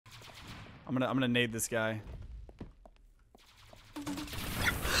I'm gonna nade this guy.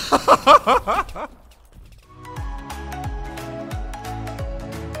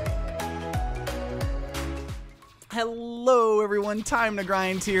 Hello everyone,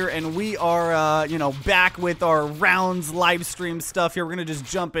 TimeToGrind here, and we are, you know, back with our rounds live stream stuff here. We're gonna just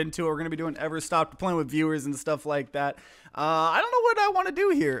jump into it. We're gonna be doing Ever Stop, playing with viewers and stuff like that. I don't know what I want to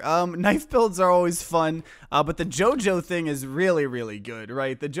do here. Knife builds are always fun, but the JoJo thing is really, really good,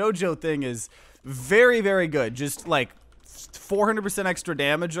 right? The JoJo thing is very, very good. Just like 400% extra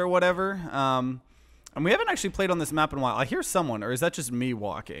damage or whatever. And we haven't actually played on this map in a while. I hear someone, or is that just me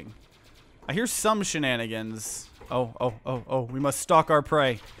walking? I hear some shenanigans. Oh, we must stalk our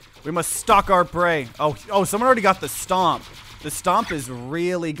prey. We must stalk our prey. Oh, someone already got the stomp. The stomp is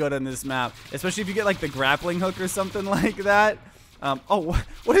really good on this map, especially if you get like the grappling hook or something like that. Oh,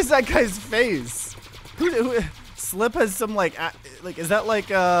 what is that guy's face? Slip has some like is that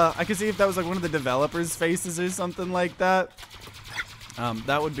like, I could see if that was like one of the developers' faces or something like that.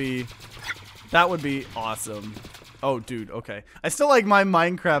 That would be awesome. Oh, dude, okay. I still like my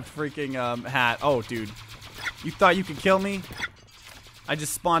Minecraft freaking hat. Oh, dude. You thought you could kill me? I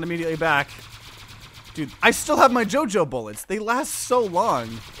just spawned immediately back. Dude, I still have my JoJo bullets. They last so long.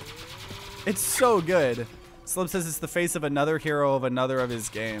 It's so good. Slip says it's the face of another hero of another of his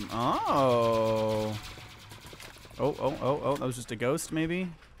game. Oh. Oh, that was just a ghost, maybe?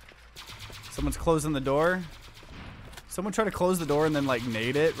 Someone's closing the door. Someone tried to close the door and then, like,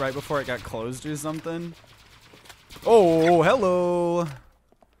 nade it right before it got closed or something. Oh, hello.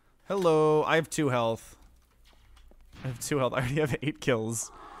 Hello. I have 2 health. I already have 8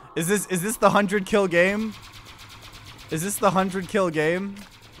 kills. Is this the 100 kill game? Is this the 100 kill game?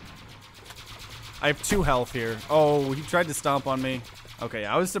 I have 2 health here. Oh, he tried to stomp on me. Okay,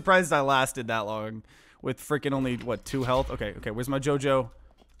 I was surprised I lasted that long with freaking only, what, 2 health? Okay, where's my JoJo?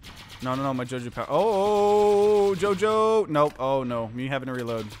 No, my JoJo power. Oh, JoJo. Nope. Oh, no. Me having to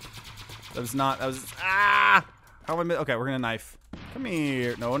reload. That was, ah! How am I, okay, we're gonna knife. Come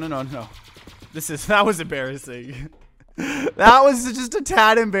here. No. That was embarrassing. That was just a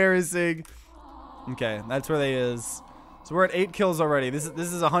tad embarrassing. Okay, that's where they is. So we're at 8 kills already. This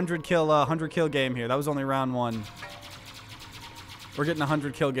is a 100 kill game here. That was only round 1. We're getting a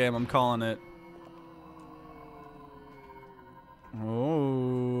 100 kill game. I'm calling it.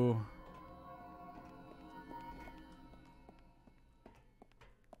 Oh.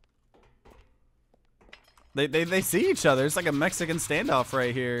 They see each other. It's like a Mexican standoff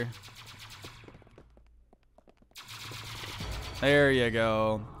right here. There you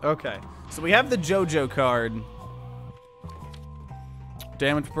go. Okay. So we have the JoJo card.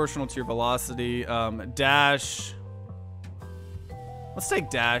 Damage proportional to your velocity. Dash. Let's take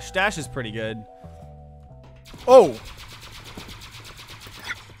dash. Dash is pretty good. Oh!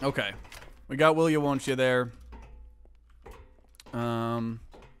 Okay. We got Will You Won't You there.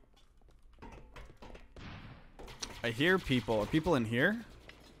 I hear people. Are people in here?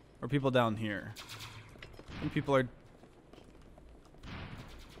 Or people down here? I think people are...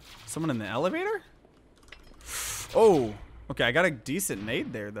 Someone in the elevator? Oh! Okay, I got a decent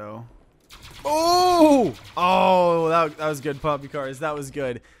nade there, though. Oh! Oh, that was good, Puppy Cars. That was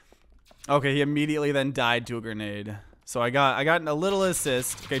good. Okay, he immediately then died to a grenade. So I got a little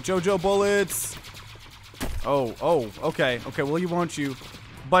assist. Okay, JoJo bullets. Oh, okay. Okay, Will You Won't You?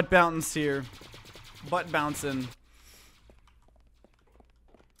 Butt bounce here. Butt bouncing.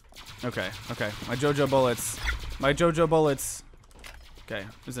 Okay. My JoJo bullets. Okay,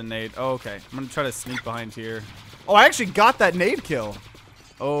 there's a nade. Oh, okay. I'm gonna try to sneak behind here. Oh, I actually got that nade kill.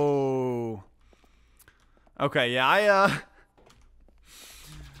 Oh. Okay, yeah,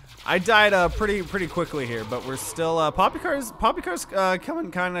 I died pretty quickly here, but we're still Poppy Cars coming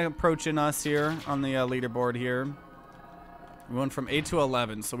kind of approaching us here on the leaderboard here. We went from 8 to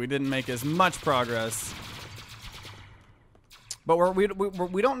 11, so we didn't make as much progress. But we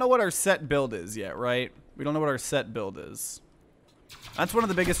don't know what our set build is yet, right? We don't know what our set build is. That's one of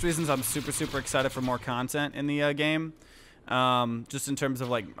the biggest reasons I'm super excited for more content in the game. Just in terms of,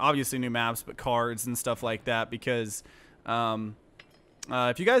 like, obviously new maps, but cards and stuff like that. Because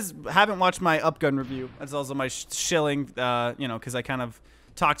if you guys haven't watched my UpGun review, that's also my shilling, you know, because I kind of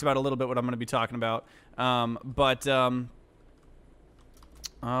talked about a little bit what I'm going to be talking about.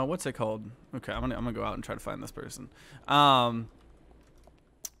 What's it called? Okay, I'm gonna go out and try to find this person. I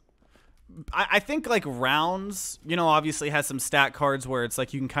think, like, rounds, you know, obviously has some stat cards where it's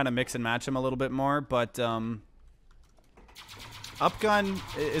like you can kind of mix and match them a little bit more, but UpGun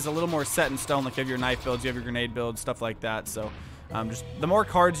is a little more set in stone. Like, you have your knife builds, you have your grenade builds, stuff like that. So Just the more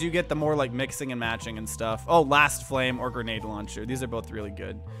cards you get, the more like mixing and matching and stuff. Oh, Last Flame or Grenade Launcher. These are both really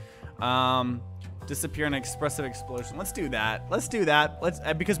good. Disappear in an expressive explosion. Let's do that. Let's do that.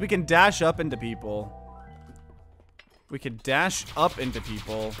 Because we can dash up into people. We could dash up into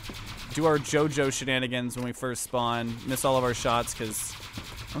people. Do our JoJo shenanigans when we first spawn. Miss all of our shots because...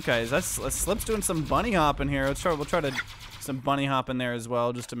 Okay, Slip's doing some bunny hop in here. We'll try to some bunny hop in there as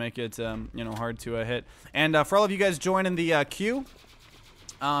well, just to make it you know, hard to hit. And for all of you guys joining the queue,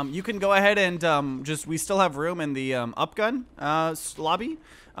 you can go ahead and we still have room in the UpGun lobby.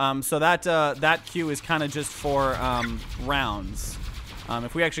 So that queue is kind of just for rounds.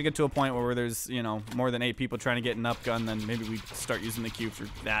 If we actually get to a point where there's, you know, more than 8 people trying to get an UpGun, then maybe we start using the queue for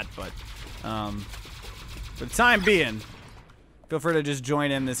that. But for the time being, feel free to just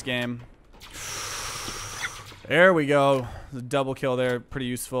join in this game. There we go. The double kill there, pretty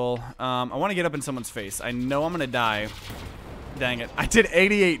useful. I want to get up in someone's face. I know I'm gonna die. Dang it. I did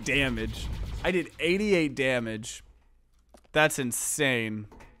 88 damage. I did 88 damage. That's insane.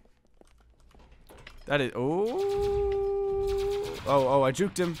 That is... Oh, I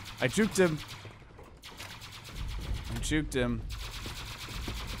juked him. I juked him. I juked him.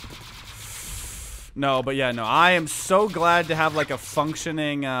 No, but yeah, no. I am so glad to have like a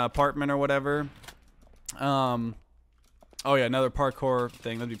functioning apartment or whatever. Oh yeah, another parkour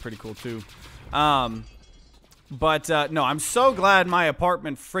thing. That'd be pretty cool too. But no, I'm so glad my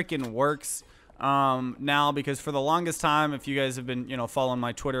apartment freaking works now, because for the longest time, if you guys have been, you know, following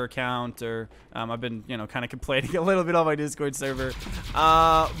my Twitter account, or I've been, you know, kind of complaining a little bit on my Discord server.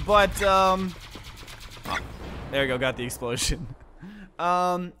 There we go, got the explosion.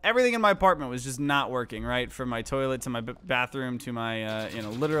 Everything in my apartment was just not working, right? From my toilet to my bathroom to my, you know,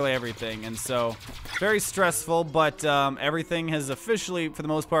 literally everything. And so, very stressful, but everything has officially, for the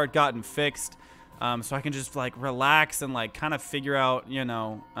most part, gotten fixed. So I can just, like, relax and, like, kind of figure out, you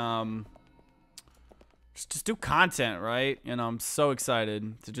know, just do content, right? You know, I'm so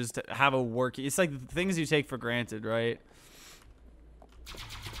excited to just have a work. It's like the things you take for granted, right?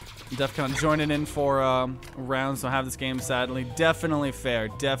 DEFCON joining in for rounds, so I have this game, sadly. Definitely fair.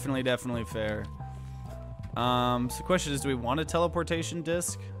 Definitely fair. So the question is, do we want a teleportation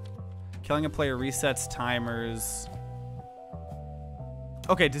disc? Killing a player resets timers.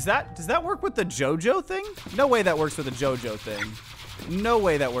 Okay, does that work with the JoJo thing? No way that works with the JoJo thing. No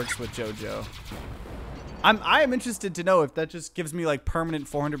way that works with JoJo. I am interested to know if that just gives me like permanent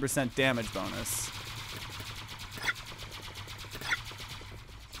 400% damage bonus.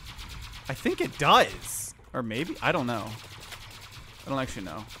 I think it does. Or maybe? I don't know. I don't actually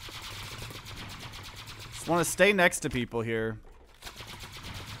know. Just want to stay next to people here.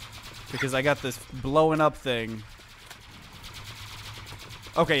 Because I got this blowing up thing.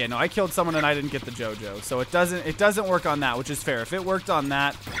 Okay, yeah, no, I killed someone and I didn't get the JoJo. So it doesn't work on that, which is fair. If it worked on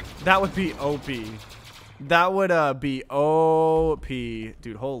that, that would be OP. That would be OP.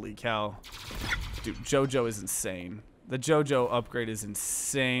 Dude, holy cow. Dude, JoJo is insane. The JoJo upgrade is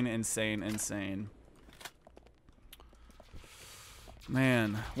insane.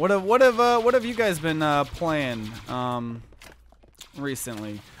 Man, what have you guys been playing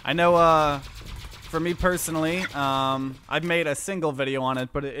recently? I know for me personally, I've made a single video on it,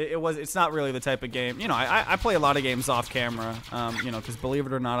 but it's not really the type of game. You know, I play a lot of games off camera, you know, because believe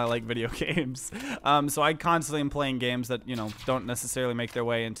it or not, I like video games. So I constantly am playing games that, you know, don't necessarily make their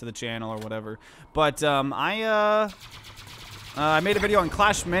way into the channel or whatever. But I made a video on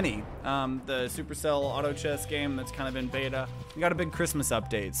Clash Mini, the Supercell auto chess game that's kind of in beta. We got a big Christmas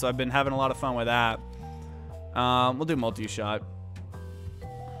update, so I've been having a lot of fun with that. We'll do multi-shot.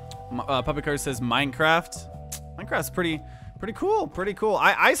 Puppet Car says Minecraft. Minecraft's pretty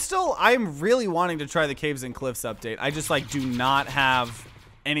cool. I'm really wanting to try the Caves and Cliffs update. I just like do not have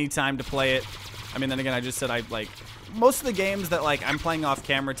any time to play it. I mean, then again, I just said I like most of the games that like I'm playing off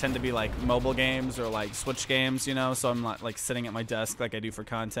camera tend to be like mobile games or like Switch games, you know, so I'm not like sitting at my desk like I do for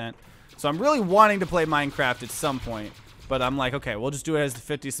content. So I'm really wanting to play Minecraft at some point, but I'm like, okay, we'll just do it as the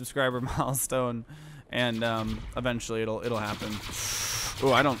 50 subscriber milestone, and eventually it'll happen.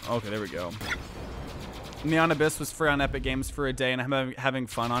 Oh, okay, there we go. Neon Abyss was free on Epic Games for a day, and I'm having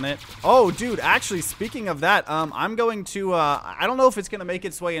fun on it. Oh, dude, actually, speaking of that, I'm going to, I don't know if it's going to make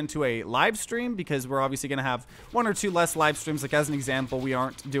its way into a live stream, because we're obviously going to have 1 or 2 less live streams. Like, as an example, we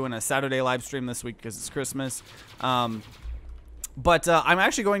aren't doing a Saturday live stream this week because it's Christmas. But I'm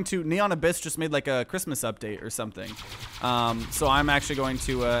actually going to, Neon Abyss just made like a Christmas update or something. So I'm actually going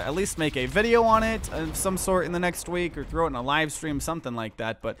to at least make a video on it of some sort in the next week, or throw it in a live stream, something like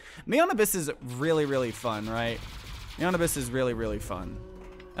that. But Neon Abyss is really fun, right? Neon Abyss is really fun.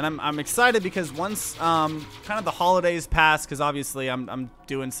 And I'm excited because once kind of the holidays pass, because obviously I'm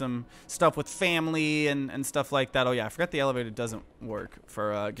doing some stuff with family and stuff like that. Oh yeah, I forgot the elevator doesn't work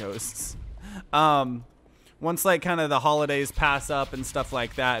for ghosts. Once like kind of the holidays pass up and stuff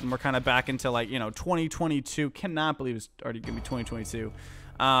like that, and we're kind of back into like, you know, 2022. Cannot believe it's already gonna be 2022.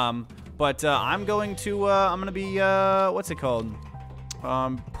 But I'm going to I'm gonna be what's it called?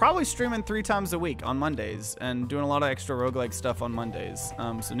 Probably streaming 3 times a week on Mondays and doing a lot of extra roguelike stuff on Mondays.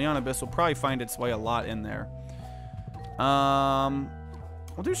 So Neon Abyss will probably find its way a lot in there.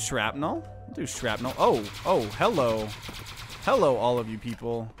 We'll do Shrapnel. We'll do Shrapnel. Oh, hello. Hello, all of you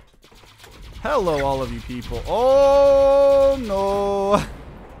people. Hello, all of you people. Oh, no.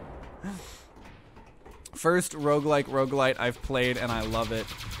 First roguelite I've played, and I love it.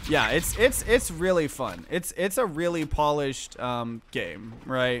 Yeah, it's really fun. It's a really polished game,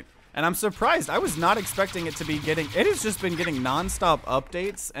 right? And I'm surprised. I was not expecting it to be getting. It has just been getting nonstop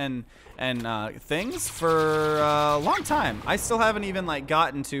updates and things for a long time. I still haven't even like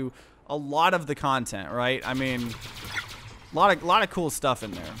gotten to a lot of the content, right? I mean, a lot of cool stuff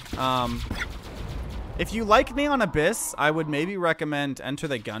in there. If you like Neon Abyss, I would maybe recommend Enter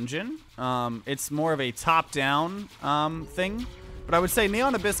the Gungeon. It's more of a top-down thing. But I would say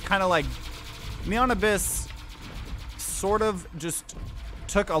Neon Abyss kind of like... Neon Abyss sort of just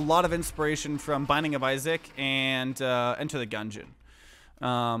took a lot of inspiration from Binding of Isaac and Enter the Gungeon.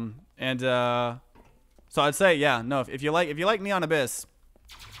 So I'd say, yeah, no, if you like Neon Abyss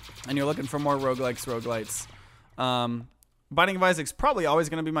and you're looking for more roguelites, Binding of Isaac's probably always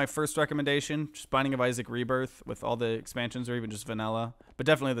going to be my first recommendation. Just Binding of Isaac Rebirth with all the expansions, or even just vanilla. But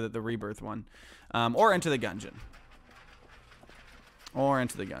definitely the Rebirth one. Or Enter the Gungeon.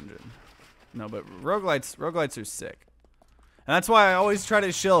 No, but roguelites are sick. And that's why I always try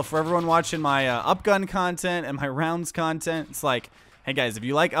to shill for everyone watching my UpGun content and my rounds content. It's like, hey guys, if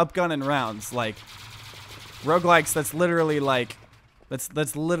you like UpGun and rounds, like, roguelikes, that's literally like...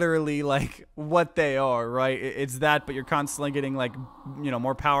 That's literally like what they are, right? It's that, but you're constantly getting like, you know,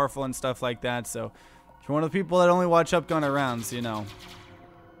 more powerful and stuff like that. So if you're one of the people that only watch UpGun rounds, you know,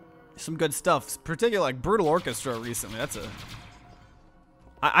 some good stuff. Particularly like Brutal Orchestra recently.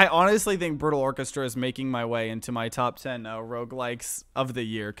 I honestly think Brutal Orchestra is making my way into my top 10 roguelikes of the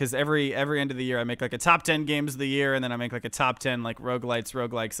year. Because every end of the year I make like a top 10 games of the year, and then I make like a top 10 like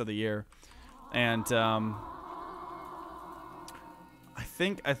roguelikes of the year. And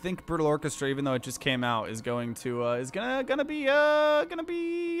I think Brutal Orchestra, even though it just came out, is going to is gonna be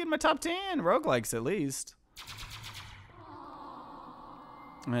in my top 10 roguelikes at least.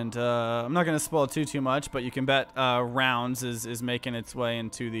 And I'm not gonna spoil too much, but you can bet Rounds is making its way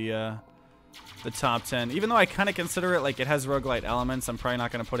into the top 10. Even though I kind of consider it like it has roguelite elements, I'm probably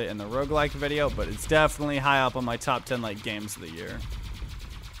not gonna put it in the roguelike video, but it's definitely high up on my top 10 like games of the year.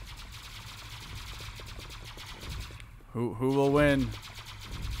 Who will win?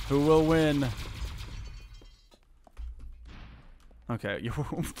 Who will win? Okay,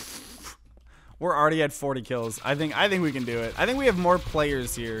 we're already at 40 kills. I think we can do it. I think we have more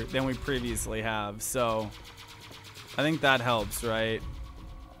players here than we previously have, so I think that helps, right?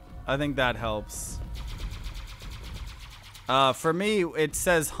 I think that helps. For me, it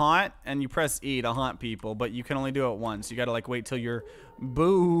says haunt, and you press E to haunt people, but you can only do it once. You gotta like wait till your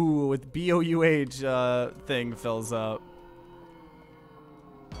boo with BOUH thing fills up.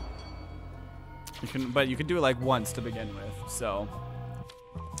 But you can do it like once to begin with, so.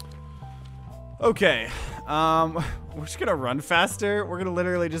 Okay, we're just gonna run faster. We're gonna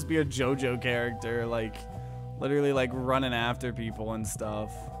literally just be a JoJo character, like, literally like running after people and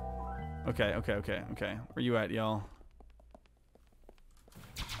stuff. Okay. Where you at, y'all?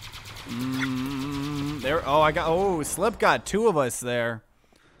 There. Oh, Slip got 2 of us there.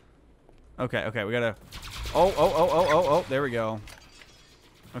 Okay, we gotta. Oh, there we go.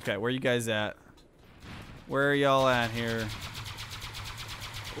 Okay, where you guys at? Where are y'all at here?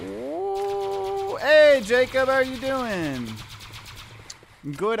 Ooh, hey, Jacob, how are you doing?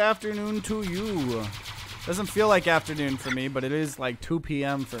 Good afternoon to you. Doesn't feel like afternoon for me, but it is like 2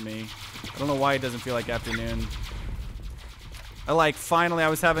 p.m. for me. I don't know why it doesn't feel like afternoon. Finally, I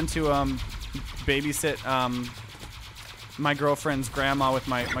was having to babysit my girlfriend's grandma with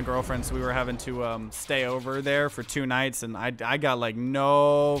my girlfriend, so we were having to stay over there for 2 nights, and I got like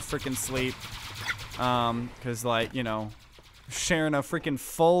no freaking sleep. Cause like, you know, sharing a freaking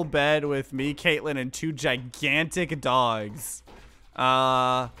full bed with me, Caitlin, and 2 gigantic dogs.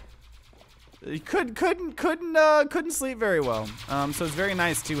 Couldn't sleep very well. So it's very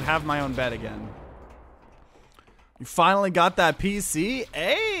nice to have my own bed again. You finally got that PC?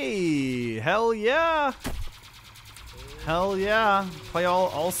 Hey, hell yeah. Hell yeah. Play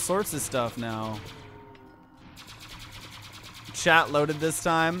all sorts of stuff now. Chat loaded this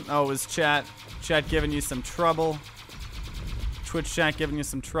time. Oh, it was chat giving you some trouble. Twitch chat giving you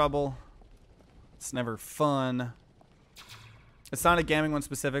some trouble. It's never fun. It's not a gaming one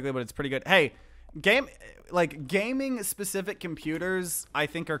specifically, but it's pretty good. Hey, gaming specific computers, I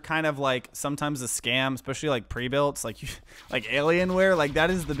think are kind of like sometimes a scam, especially like pre-built, like Alienware. Like that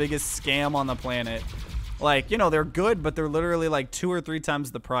is the biggest scam on the planet. Like, you know, they're good, but they're literally like 2 or 3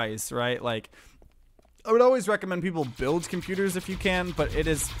 times the price, right? Like, I would always recommend people build computers if you can, but it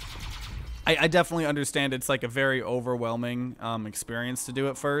is, I definitely understand it's like a very overwhelming experience to do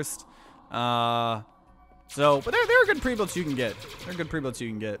it first. But they're good pre-builts you can get. They're good pre-builts you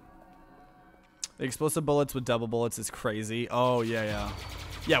can get. The explosive bullets with double bullets is crazy. Oh yeah.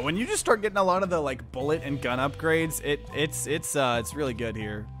 Yeah, when you just start getting a lot of the like bullet and gun upgrades, it's really good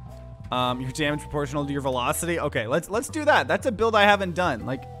here. Your damage proportional to your velocity. Okay, let's do that. That's a build I haven't done.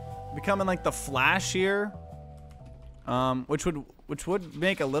 Like becoming like the Flash here. Which would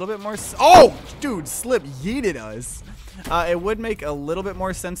make a little bit more oh, dude, Slip yeeted us. It would make a little bit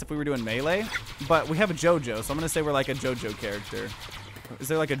more sense if we were doing melee, but we have a JoJo, so I'm gonna say we're like a JoJo character. Is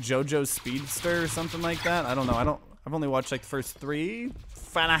there like a JoJo speedster or something like that? I don't know. I've only watched like the first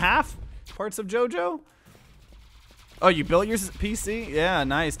 3.5 parts of JoJo. Oh, you built your PC? Yeah,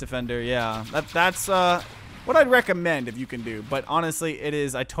 nice, Defender. Yeah, that's what I'd recommend if you can do. But honestly, it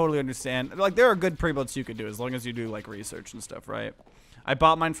is. I totally understand. Like there are good pre-builds you could do as long as you do like research and stuff, right? I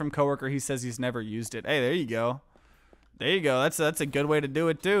bought mine from coworker. He says he's never used it. Hey, there you go. There you go. That's a good way to do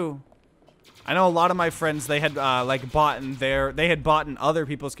it too. I know a lot of my friends, they had they had bought in other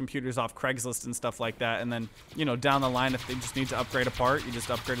people's computers off Craigslist and stuff like that, and then, you know, down the line, if they just need to upgrade a part, you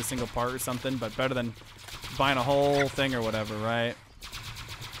just upgrade a single part or something, but better than buying a whole thing or whatever, right?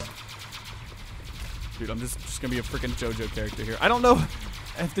 Dude, I'm just gonna be a freaking JoJo character here. I don't know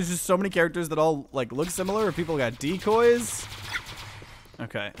if there's just so many characters that all like look similar, or people got decoys.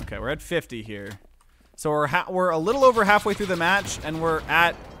 Okay, we're at 50 here. So we're a little over halfway through the match, and we're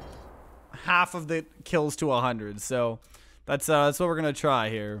at half of the kills to 100. So that's what we're gonna try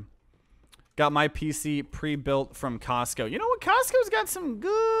here. Got my PC pre-built from Costco. You know what? Costco's got some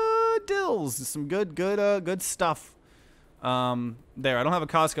good deals, some good stuff. There. I don't have a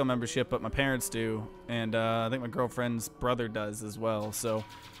Costco membership, but my parents do, and I think my girlfriend's brother does as well. So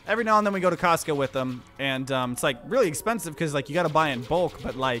every now and then we go to Costco with them, and it's like really expensive because like you got to buy in bulk,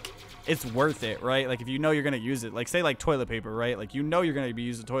 but like it's worth it, right? Like if you know you're gonna use it, like say like toilet paper, right? Like you know you're gonna be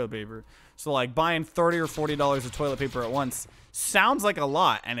using toilet paper, so like buying $30 or $40 of toilet paper at once sounds like a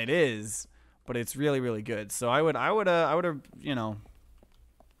lot, and it is, but it's really really good. So I would you know,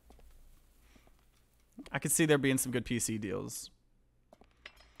 I could see there being some good PC deals.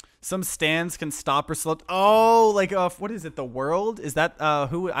 Some stands can stop or slow. Oh, like what is it? The World? Is that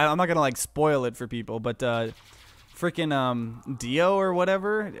who? I'm not gonna like spoil it for people, but freaking Dio or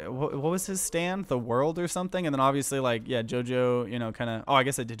whatever. What was his stand? The World or something? And then obviously like yeah, JoJo. You know, kind of. Oh, I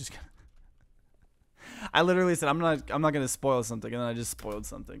guess I did just. I literally said I'm not gonna spoil something, and then I just spoiled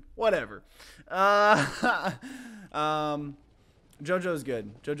something. Whatever. JoJo's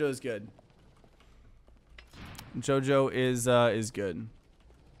good. JoJo is good. JoJo is good.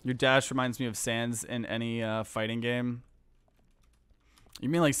 Your dash reminds me of Sans in any fighting game. You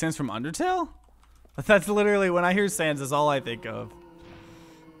mean like Sans from Undertale? That's literally, when I hear Sans, that's all I think of.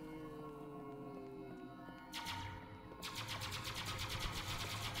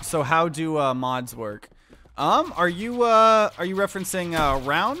 So how do mods work? Are you referencing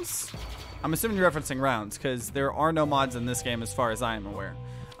rounds? I'm assuming you're referencing rounds, because there are no mods in this game as far as I am aware.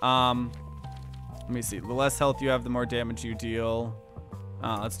 Let me see. The less health you have, the more damage you deal.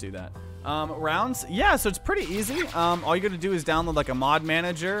 Let's do that. Rounds? Yeah, so it's pretty easy. All you gotta do is download like a mod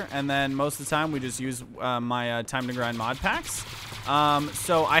manager, and then most of the time we just use my TimeToGrind mod packs.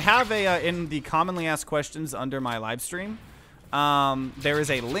 So I have in the commonly asked questions under my live stream, there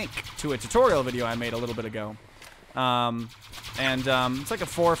is a link to a tutorial video I made a little bit ago. It's like a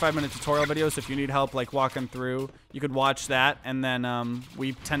 4 or 5 minute tutorial video, so if you need help like walking through, you could watch that. And then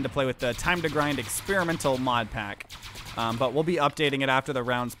we tend to play with the TimeToGrind experimental mod pack, but we'll be updating it after the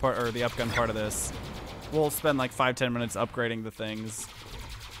rounds part, or the UpGun part of this. We'll spend like 5-10 minutes upgrading the things.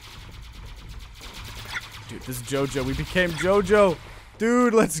 Dude, this is JoJo. We became JoJo.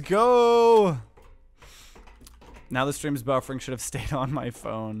 Dude, let's go. Now the stream's buffering. Should have stayed on my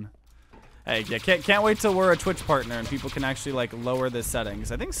phone. Hey, yeah, can't wait till we're a Twitch partner and people can actually like lower the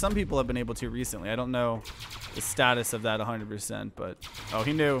settings. I think some people have been able to recently. I don't know the status of that 100%, but oh,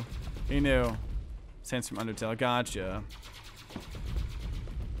 he knew. He knew. Sans from Undertale. Gotcha.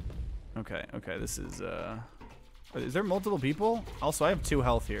 Okay, this is Is there multiple people? Also, I have 2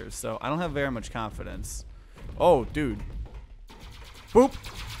 health here, so I don't have very much confidence. Oh, dude. Boop.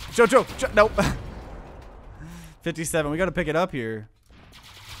 Jojo. Nope. 57. We got to pick it up here.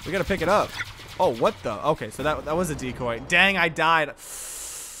 We got to pick it up. Oh, what the? Okay, so that was a decoy. Dang, I died.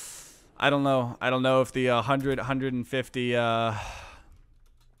 I don't know. I don't know if the 100, 150, I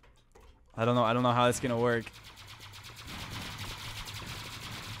don't know. I don't know how that's going to work.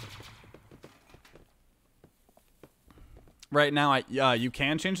 Right now, you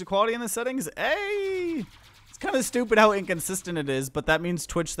can change the quality in the settings. Hey! It's kind of stupid how inconsistent it is, but that means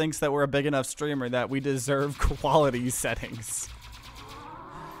Twitch thinks that we're a big enough streamer that we deserve quality settings.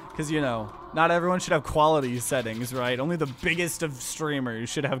 Because, you know, not everyone should have quality settings, right? Only the biggest of streamers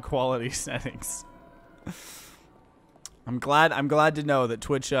should have quality settings. I'm glad to know that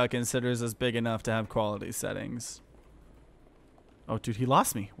Twitch considers us big enough to have quality settings. Oh, dude, he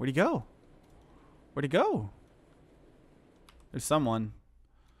lost me. Where'd he go? Where'd he go? There's someone.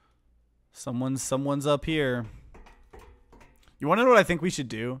 Someone's up here. You want to know what I think we should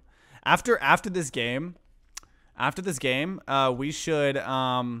do? After this game, we should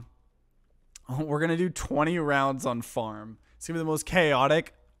we're gonna do 20 rounds on farm. It's gonna be the most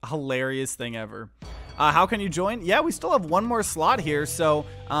chaotic, hilarious thing ever. How can you join? Yeah, we still have 1 more slot here, so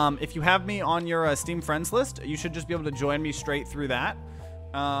if you have me on your Steam friends list, you should just be able to join me straight through that.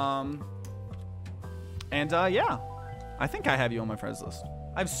 Yeah, I think I have you on my friends list.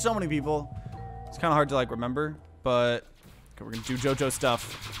 I have so many people. It's kind of hard to like remember, but okay, we're gonna do JoJo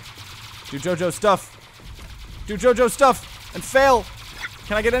stuff. Do JoJo stuff. Do JoJo stuff and fail.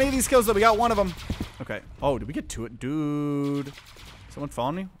 Can I get any of these kills? Though we got 1 of them. Okay. Oh, did we get to it, dude? Someone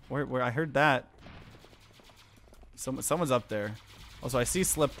following me? Where? I heard that. Someone's up there. Also, I see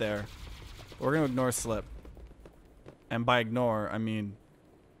Slip there. But we're gonna ignore Slip. And by ignore, I mean.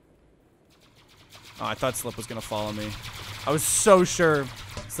 Oh, I thought Slip was gonna follow me. I was so sure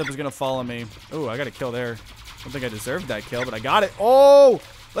Slip was gonna follow me. Ooh, I got a kill there. I don't think I deserved that kill, but I got it. Oh,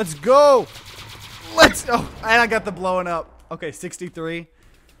 let's go. Let's go. And I got the blowing up. Okay, 63.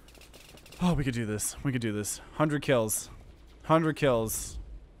 Oh, we could do this. We could do this. 100 kills. 100 kills.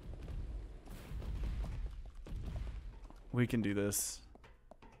 We can do this.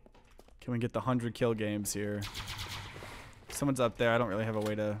 Can we get the 100 kill games here? Someone's up there. I don't really have a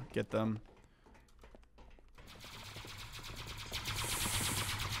way to get them.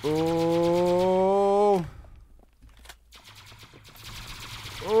 Oh.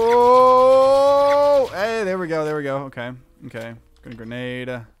 Oh. Hey, there we go. There we go. Okay. Okay. Gonna grenade.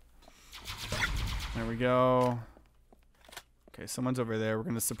 There we go. Okay, someone's over there. We're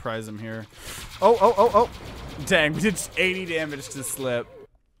gonna surprise him here. Oh, oh, oh, oh. Dang, we did 80 damage to Slip.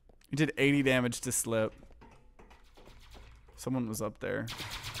 We did 80 damage to Slip. Someone was up there.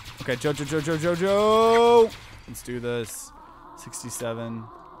 Okay, Jojo. Let's do this. 67.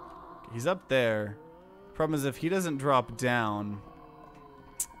 He's up there. Problem is if he doesn't drop down,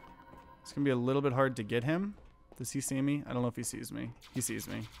 it's gonna be a little bit hard to get him. Does he see me? I don't know if he sees me. He sees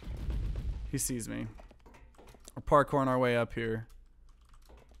me. He sees me. We're parkouring our way up here.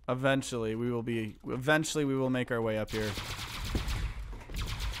 Eventually we will make our way up here.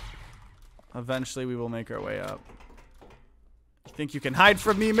 Eventually we will make our way up. You think you can hide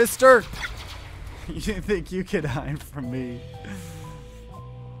from me, mister? You think you can hide from me?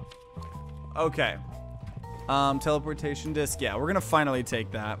 Okay. Teleportation disc. Yeah, we're gonna finally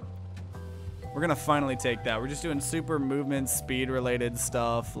take that. We're gonna finally take that. We're just doing super movement, speed related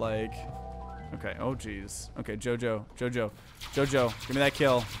stuff. Like, okay. Oh, jeez. Okay, Jojo. Give me that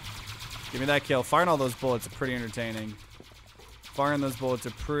kill. Give me that kill. Firing all those bullets are pretty entertaining. Firing those bullets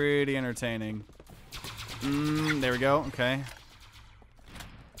are pretty entertaining. There we go. Okay.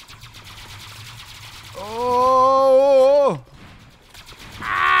 Oh!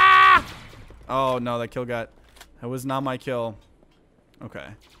 Ah! Oh, no, that kill got... That was not my kill. Okay.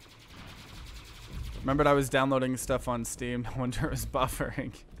 Remembered I was downloading stuff on Steam. No wonder it was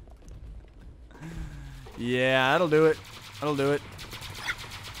buffering. Yeah, that'll do it. That'll do it.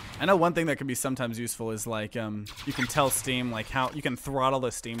 I know one thing that can be sometimes useful is like you can tell Steam like how you can throttle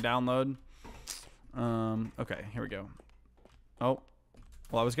the Steam download. Okay, here we go. Oh,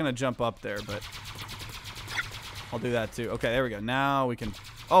 well I was gonna jump up there, but I'll do that too. Okay, there we go. Now we can.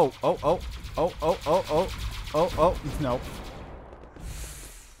 Oh, nope.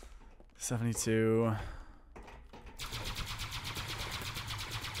 72.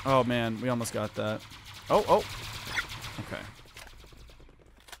 Oh man, we almost got that. Oh. Okay.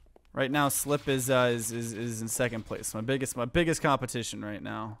 Right now, Slip is in second place. My biggest competition right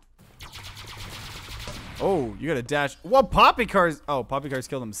now. Oh, you got a dash. What Poppy Cars? Oh, Poppy Cars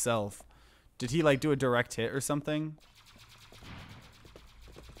killed himself. Did he like do a direct hit or something?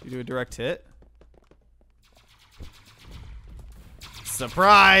 Did he do a direct hit?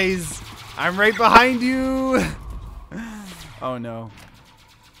 Surprise! I'm right behind you! Oh no.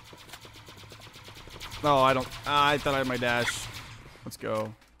 Oh, I don't. I thought I had my dash. Let's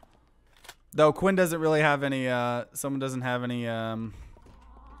go. Though Quinn doesn't really have any. Someone doesn't have any. Someone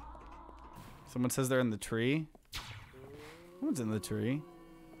says they're in the tree. Someone's in the tree.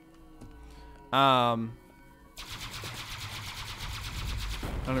 I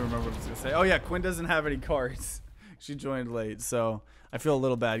don't even remember what I was gonna say. Oh yeah, Quinn doesn't have any cards. She joined late, so I feel a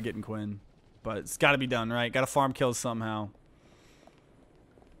little bad getting Quinn, but it's got to be done, right? Got to farm kills somehow.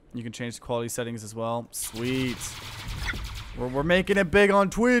 You can change the quality settings as well. Sweet. We're making it big on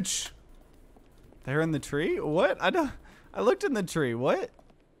Twitch. They're in the tree? What? I looked in the tree. What?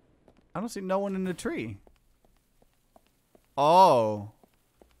 I don't see no one in the tree. Oh.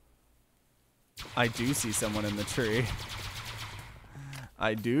 I do see someone in the tree.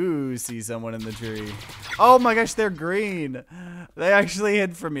 I do see someone in the tree. Oh my gosh, they're green. They actually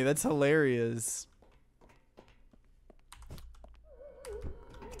hid from me. That's hilarious.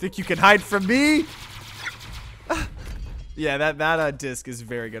 Think you can hide from me? Yeah, that disc is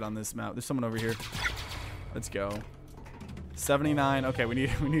very good on this map. There's someone over here. Let's go. 79. Okay, we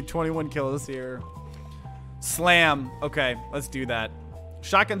need 21 kills here. Slam. Okay, let's do that.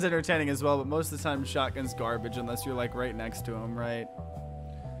 Shotgun's entertaining as well, but most of the time shotgun's garbage unless you're like right next to him, right?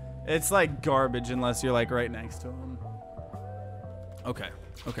 It's like garbage unless you're like right next to him. Okay.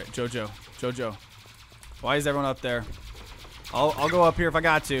 Okay, Jojo. Why is everyone up there? I'll go up here if I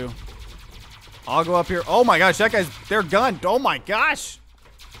got to. I'll go up here. Oh my gosh, their gun. Oh my gosh.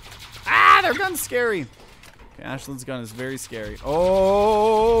 Ah, their gun's scary. Okay, Ashlyn's gun is very scary.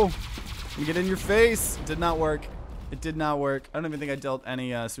 Oh, you get in your face. It did not work. It did not work. I don't even think I dealt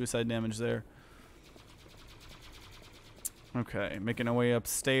any suicide damage there. Okay, making our way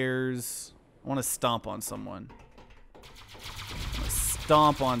upstairs. I want to stomp on someone.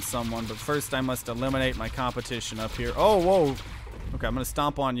 Stomp on someone, but first I must eliminate my competition up here. Oh, whoa. Okay, I'm gonna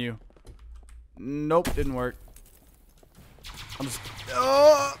stomp on you. Nope, didn't work. I'm just.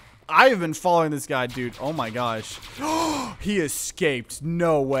 I have been following this guy, dude. Oh my gosh. He escaped.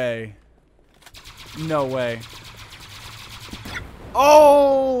 No way. No way.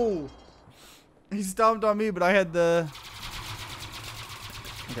 Oh! He stomped on me, but I had the.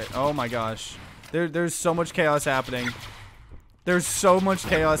 Okay. Oh my gosh. There's so much chaos happening. There's so much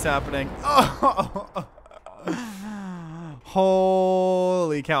chaos happening. Oh.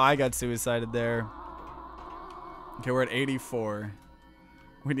 Holy cow, I got suicided there. Okay, we're at 84.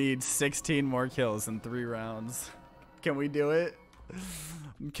 We need 16 more kills in 3 rounds. Can we do it?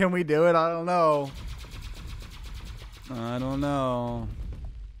 Can we do it? I don't know. I don't know.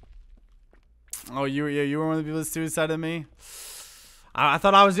 Oh, you were one of the people that suicided me? I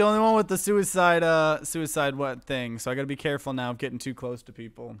thought I was the only one with the suicide what thing, so I gotta be careful now of getting too close to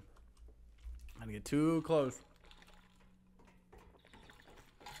people. I'm gonna get too close.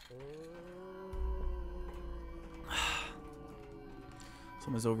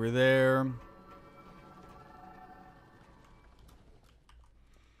 Someone's over there.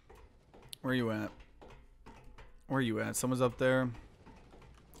 Where are you at? Where are you at? Someone's up there.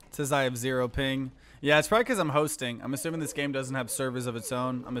 It says I have 0 ping. Yeah, it's probably because I'm hosting. I'm assuming this game doesn't have servers of its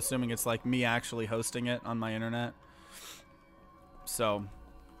own. I'm assuming it's like me actually hosting it on my internet. So,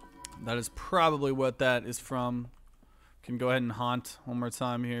 that is probably what that is from. Can go ahead and haunt one more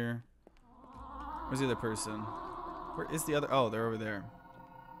time here. Where's the other person? Where is the other? Oh, they're over there.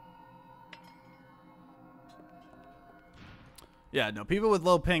 Yeah, no, people with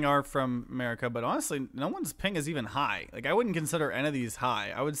low ping are from America, but honestly, no one's ping is even high. Like, I wouldn't consider any of these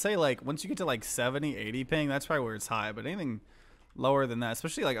high. I would say, like, once you get to, like, 70, 80 ping, that's probably where it's high. But anything lower than that,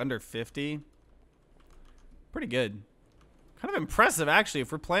 especially, like, under 50, pretty good. Kind of impressive, actually,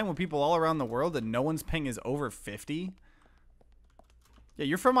 if we're playing with people all around the world and no one's ping is over 50. Yeah,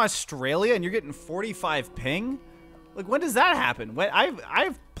 you're from Australia and you're getting 45 ping? Like, when does that happen?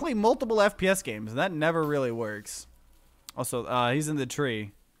 I've played multiple FPS games, and that never really works. Also, he's in the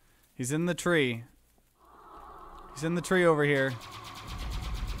tree. He's in the tree. He's in the tree over here.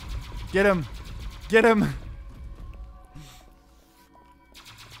 Get him. Get him.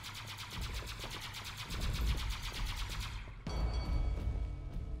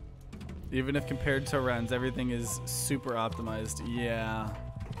 Even if compared to runs, everything is super optimized. Yeah.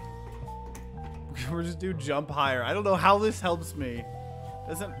 We're just do jump higher. I don't know how this helps me.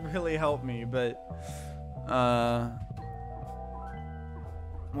 Doesn't really help me, but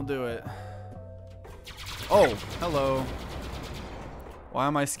we'll do it. Oh, hello. Why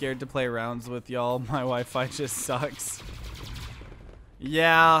am I scared to play rounds with y'all? My Wi-Fi just sucks.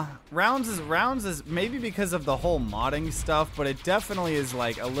 Yeah, rounds is maybe because of the whole modding stuff, but it definitely is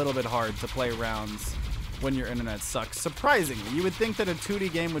like a little bit hard to play rounds when your internet sucks. Surprisingly, you would think that a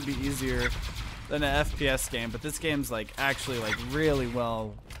 2D game would be easier than an FPS game, but this game's like actually like really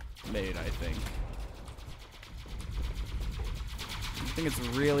well made, I think. I think it's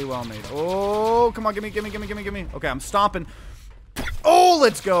really well made. Oh, come on, gimme. Okay, I'm stomping. Oh,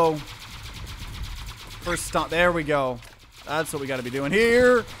 let's go. First stomp. There we go. That's what we got to be doing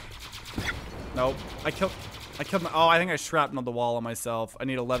here. Nope. I killed my, oh, I think I shrapnelled the wall on myself. I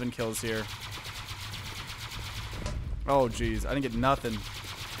need 11 kills here. Oh, jeez. I didn't get nothing.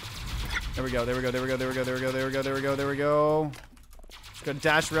 There we go. Just gotta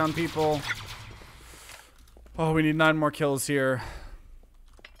dash around people. Oh, we need 9 more kills here.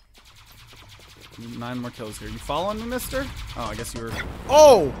 We need 9 more kills here. You following me, mister? Oh, I guess you were.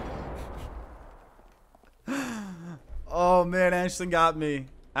 Oh! Oh, man. Ashlyn got me.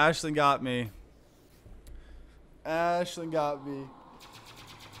 Ashlyn got me.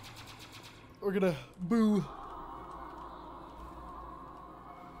 We're gonna boo.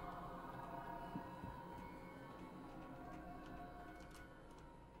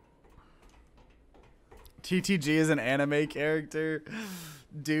 TTG is an anime character.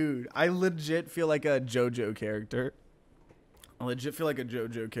 Dude, I legit feel like a JoJo character.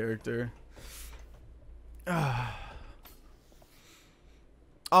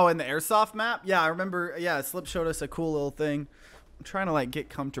 Oh, and the airsoft map? Yeah, I remember. Yeah, Slip showed us a cool little thing. I'm trying to like get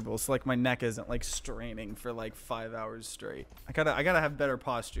comfortable so like my neck isn't like straining for like 5 hours straight. I gotta have better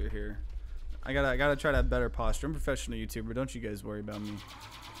posture here. I gotta try to have better posture. I'm a professional YouTuber. Don't you guys worry about me.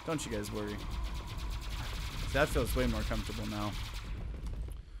 Don't you guys worry. That feels way more comfortable now.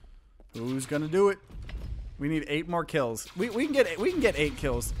 Who's gonna do it? We need 8 more kills. We can get 8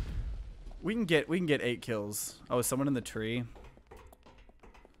 kills. We can get 8 kills. Oh, is someone in the tree?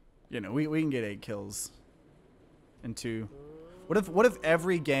 You know, we can get 8 kills. And 2. What if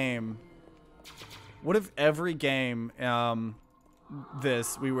every game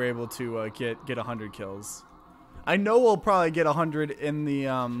this we were able to get 100 kills? I know we'll probably get 100 in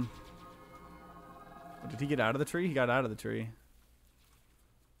the Did he get out of the tree? He got out of the tree.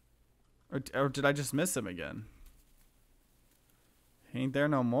 Or did I just miss him again? He ain't there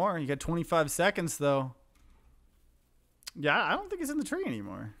no more. You got 25 seconds, though. Yeah, I don't think he's in the tree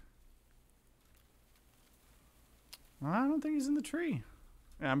anymore. I don't think he's in the tree.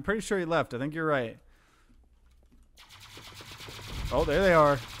 Yeah, I'm pretty sure he left. I think you're right. Oh, there they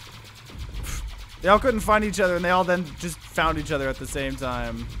are. They all couldn't find each other, and they all then just found each other at the same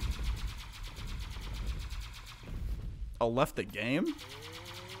time. Oh, left the game?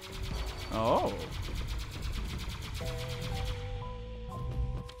 Oh.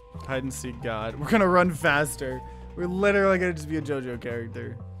 Hide and seek God. We're gonna run faster. We're literally gonna just be a JoJo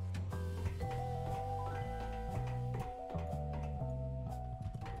character.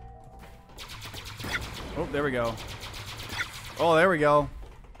 Oh, there we go. Oh, there we go.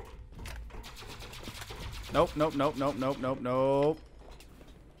 Nope.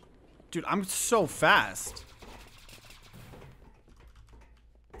 Dude, I'm so fast.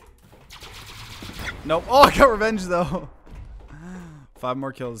 Nope. Oh, I got revenge, though. 5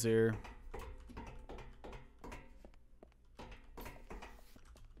 more kills here.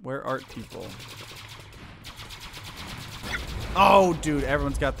 Where are people? Oh, dude.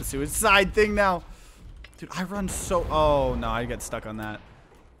 Everyone's got the suicide thing now. Dude, I run so... Oh, no. I got stuck on that.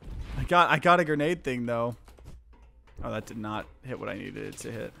 I got a grenade thing, though. Oh, that did not hit what I needed it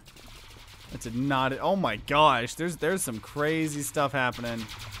to hit. That did not... Oh, my gosh. There's some crazy stuff happening.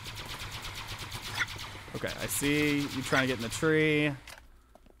 Okay, I see you trying to get in the tree.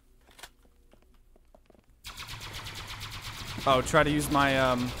 Oh, try to use my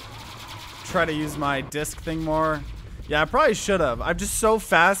disc thing more. Yeah, I probably should have. I'm just so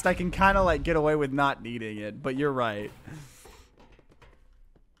fast I can kind of like get away with not needing it, but you're right.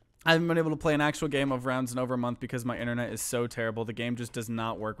 I haven't been able to play an actual game of rounds in over a month because my internet is so terrible. The game just does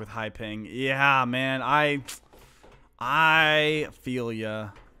not work with high ping. Yeah, man, I feel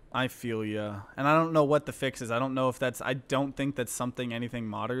ya. I feel ya. And I don't know what the fix is. I don't know if that's... I don't think that's something anything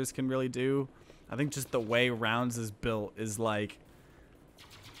modders can really do. I think just the way rounds is built is like...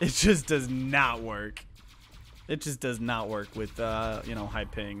 It just does not work. It just does not work with, you know, high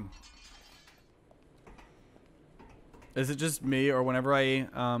ping. Is it just me, or whenever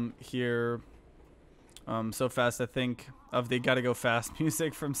I hear so fast, I think of the Gotta Go Fast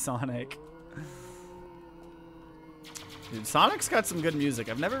music from Sonic? Dude, Sonic's got some good music.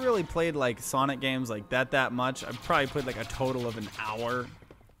 I've never really played like Sonic games like that much. I've probably played like a total of an hour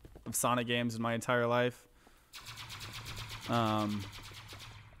of Sonic games in my entire life.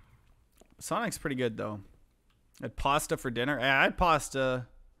 Sonic's pretty good though. I had pasta for dinner. I had pasta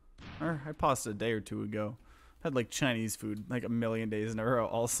a day or two ago. I had like Chinese food like a million days in a row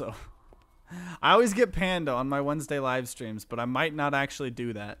also. I always get Panda on my Wednesday live streams, but I might not actually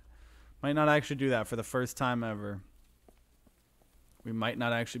do that. Might not actually do that for the first time ever. We might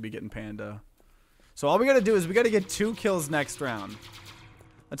not actually be getting Panda. So all we gotta do is we gotta get 2 kills next round.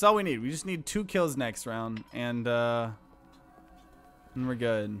 That's all we need. We just need 2 kills next round, and we're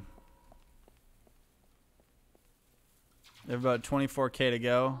good. We have about 24K to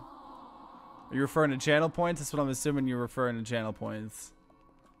go. Are you referring to channel points? That's what I'm assuming you're referring to channel points.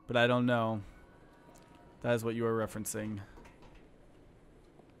 But I don't know. That is what you were referencing.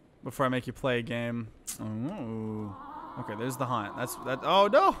 Before I make you play a game. Oh. Okay, there's the haunt. That. Oh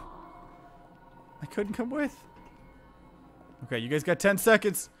no! I couldn't come with. Okay, you guys got 10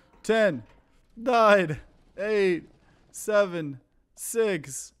 seconds. 10, 9, 8, 7,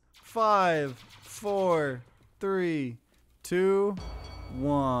 6, 5, 4, 3, 2,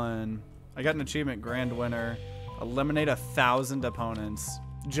 1. I got an achievement, grand winner. Eliminate 1,000 opponents.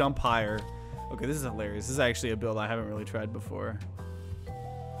 Jump higher. Okay, this is hilarious. This is actually a build I haven't really tried before.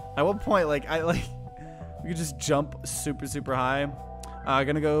 At what point, we could just jump super high.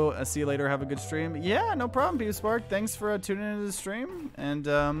 Gonna go see you later. Have a good stream. Yeah, no problem, Peter Spark. Thanks for tuning into the stream, and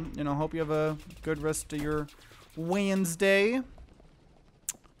you know, hope you have a good rest of your Wednesday.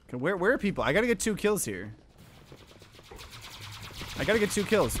 Okay, where are people? I gotta get 2 kills here. I gotta get 2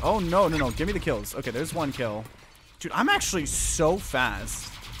 kills. Oh no, give me the kills. Okay, there's 1 kill. Dude, I'm actually so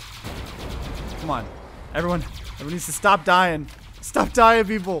fast. Come on, everyone needs to stop dying. Stop dying,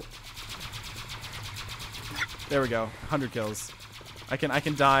 people. There we go. 100 kills. I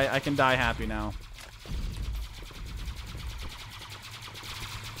can die happy now.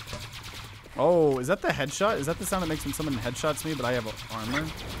 Oh, is that the headshot? Is that the sound that makes when someone headshots me, but I have armor?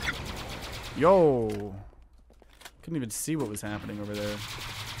 Yo. Couldn't even see what was happening over there.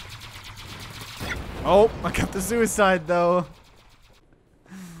 Oh, I got the suicide though.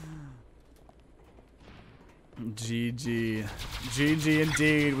 GG. GG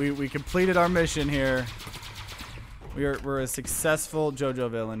indeed. We completed our mission here. We're a successful JoJo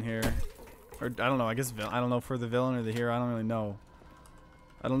villain here. Or I don't know, I guess I don't know if we're the villain or the hero. I don't really know.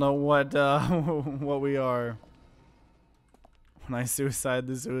 I don't know what what we are. When I suicide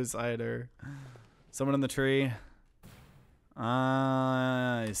the suicider. Someone in the tree.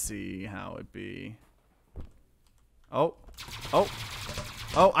 I see how it be. Oh. Oh.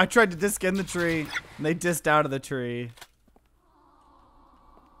 Oh, I tried to disc in the tree, and they dissed out of the tree.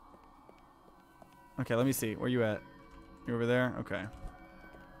 Okay, let me see. Where you at? You over there? Okay.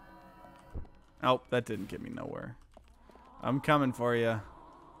 Oh, that didn't get me nowhere. I'm coming for you.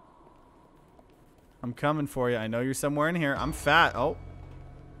 I'm coming for you. I know you're somewhere in here. I'm fat. Oh.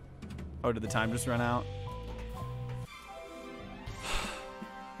 Oh, did the time just run out?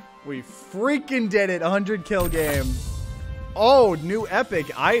 We freaking did it. 100 kill game. Oh, new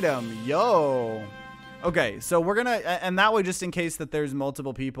epic item. Yo. Okay, so we're gonna, and that way, just in case that there's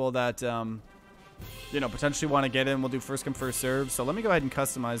multiple people that, you know, potentially want to get in, we'll do first come, first serve. So let me go ahead and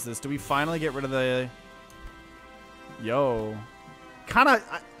customize this. Do we finally get rid of the, yo. Kind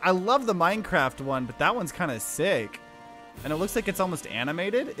of, I love the Minecraft one, but that one's kind of sick. And it looks like it's almost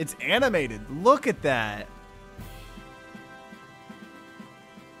animated. It's animated. Look at that.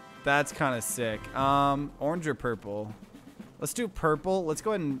 That's kind of sick. Orange or purple? Let's do purple. Let's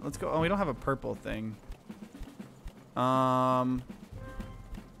go ahead and let's go. Oh, we don't have a purple thing. I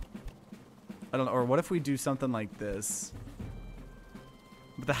don't know. Or what if we do something like this?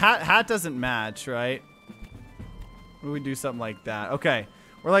 But the hat doesn't match, right? What if we do something like that? Okay.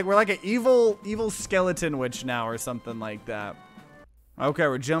 We're like an evil skeleton witch now or something like that. Okay,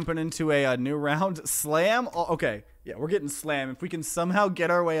 we're jumping into a new round. Slam? Oh, okay. Yeah, we're getting slam. If we can somehow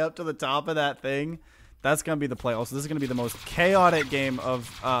get our way up to the top of that thing, that's going to be the play. Also, this is going to be the most chaotic game of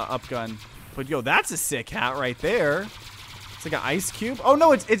UpGun. But, yo, that's a sick hat right there. It's like an ice cube. Oh,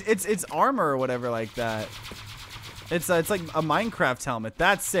 no, it's armor or whatever like that. It's like a Minecraft helmet.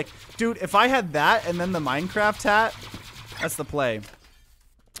 That's sick. Dude, if I had that and then the Minecraft hat, that's the play.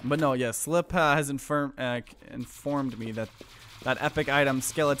 But no, yeah, Slip has informed me that that epic item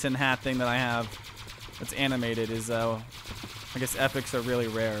skeleton hat thing that I have that's animated is, I guess epics are really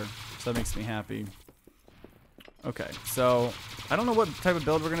rare. So that makes me happy. Okay, so I don't know what type of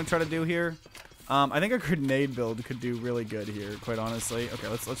build we're going to try to do here. I think a grenade build could do really good here, quite honestly. Okay,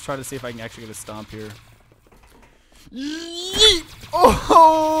 let's try to see if I can actually get a stomp here. Yeet!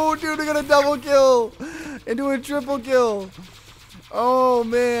 Oh, dude, I got a double kill into a triple kill. Oh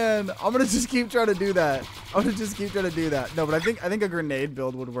man, I'm gonna just keep trying to do that. I'm gonna just keep trying to do that. No, but I think a grenade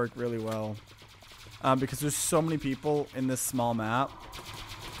build would work really well, because there's so many people in this small map.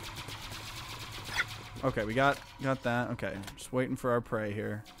 Okay, we got that. Okay, just waiting for our prey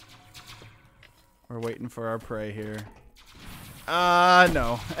here. We're waiting for our prey here.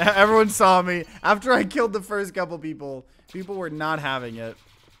 No. Everyone saw me. After I killed the first couple people, people were not having it.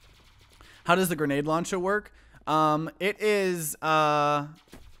 How does the grenade launcher work? It adds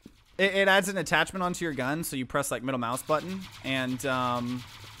an attachment onto your gun, so you press like middle mouse button, and yeah,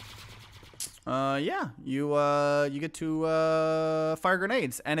 you get to fire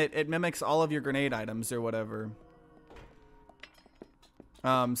grenades, and it mimics all of your grenade items or whatever.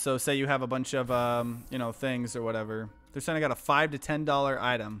 So say you have a bunch of you know, things or whatever. They're saying I got a $5 to $10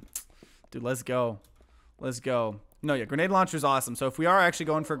 item. Dude, let's go. Let's go. No, yeah, grenade launcher is awesome. So if we are actually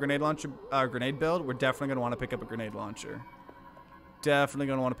going for a grenade launcher, grenade build, we're definitely going to want to pick up a grenade launcher. Definitely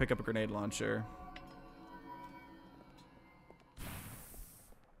going to want to pick up a grenade launcher.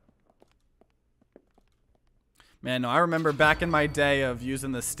 Man, no, I remember back in my day of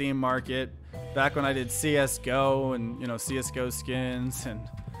using the Steam market, back when I did CSGO and, you know, CSGO skins and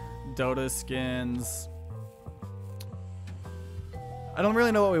Dota skins. I don't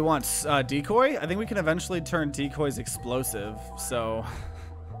really know what we want. Decoy? I think we can eventually turn decoys explosive, so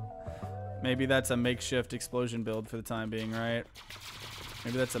maybe that's a makeshift explosion build for the time being, right?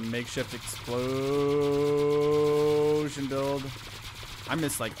 Maybe that's a makeshift explosion build. I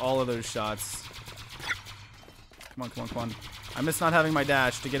missed like all of those shots. Come on, come on, come on. I miss not having my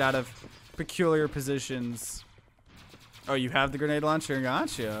dash to get out of peculiar positions. Oh, you have the grenade launcher?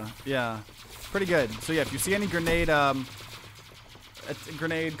 Gotcha. Yeah, pretty good. So yeah, if you see any grenade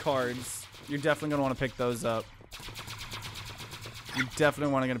cards, you're definitely gonna want to pick those up. You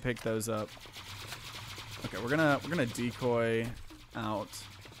definitely want to pick those up. Okay, we're gonna decoy out.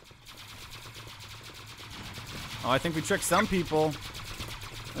 Oh, I think we tricked some people.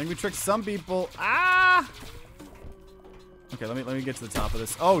 Ah! Okay, let me get to the top of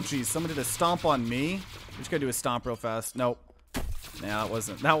this. Oh, geez, somebody did a stomp on me. We just gotta do a stomp real fast. Nope. Nah, that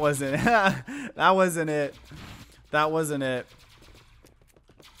wasn't that wasn't it. That wasn't it.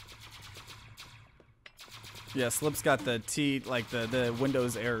 Yeah, Slip's got the T, like the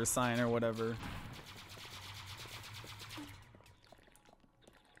Windows error sign or whatever.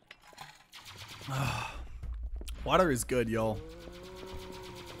 Water is good, y'all.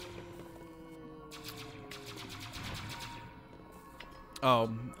 Oh,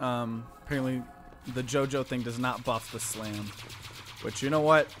 apparently the JoJo thing does not buff the slam. Which, you know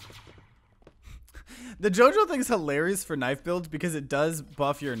what? The JoJo thing's hilarious for knife builds because it does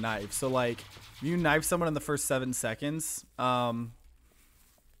buff your knife. So, like, you knife someone in the first 7 seconds,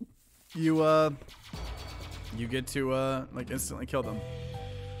 you get to, like, instantly kill them.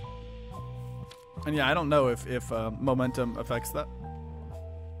 And yeah, I don't know if momentum affects that.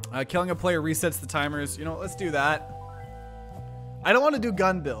 Killing a player resets the timers. You know, let's do that. I don't want to do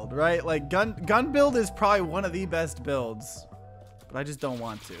gun build, right? Like, gun build is probably one of the best builds. But I just don't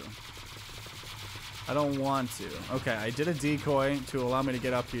want to. I don't want to. Okay, I did a decoy to allow me to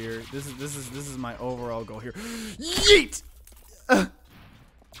get up here. This is my overall goal here. Yeet!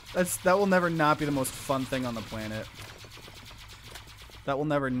 That will never not be the most fun thing on the planet. That will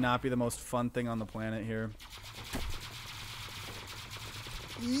never not be the most fun thing on the planet here.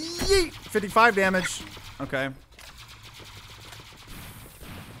 Yeet! 55 damage. Okay.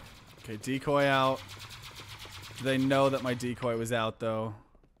 Okay, decoy out. Do they know that my decoy was out, though?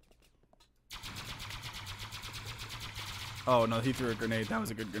 Oh, no, he threw a grenade. That was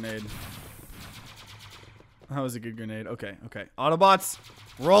a good grenade. That was a good grenade. Okay, okay. Autobots,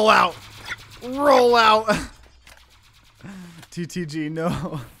 roll out. Roll out. TTG,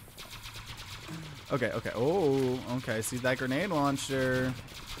 no. Okay, okay. Oh, okay. See that grenade launcher.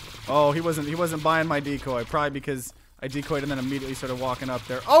 Oh, he wasn't buying my decoy. Probably because I decoyed and then immediately started walking up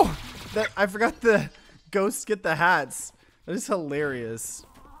there. Oh, I forgot the ghosts get the hats. That is hilarious.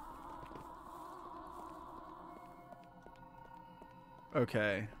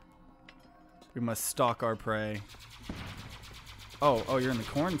 Okay. We must stalk our prey. Oh, you're in the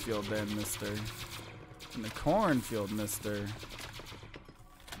cornfield then, mister. In the cornfield, mister.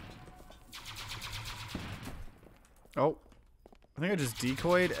 Oh. I think I just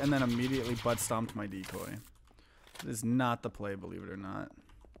decoyed and then immediately butt stomped my decoy. That is not the play, believe it or not.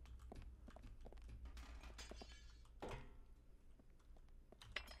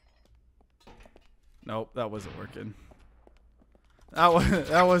 Nope, that wasn't working.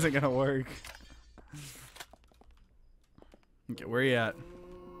 That wasn't gonna work. Okay, where you at?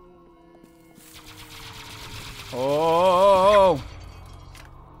 Oh!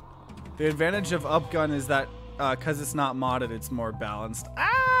 The advantage of UpGun is that because it's not modded, it's more balanced.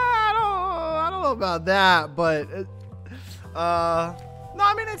 I don't know about that, but no,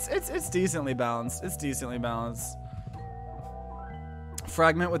 I mean it's decently balanced. It's decently balanced.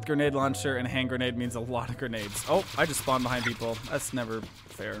 Fragment with grenade launcher and hand grenade means a lot of grenades. Oh, I just spawned behind people. That's never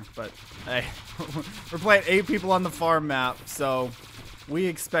fair, but hey, we're playing 8 people on the farm map, so we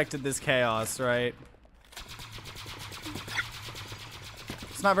expected this chaos, right?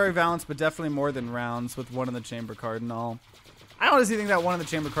 It's not very balanced, but definitely more than rounds with 1 in the chamber card and all. I honestly think that 1 in the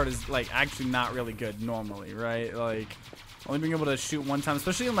chamber card is like actually not really good normally, right? Like only being able to shoot 1 time,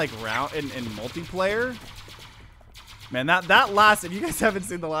 especially in like in multiplayer. Man, that last, if you guys haven't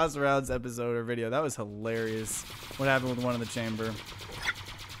seen the last rounds episode or video, that was hilarious. What happened with 1 in the chamber?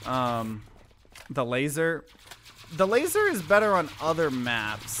 The laser is better on other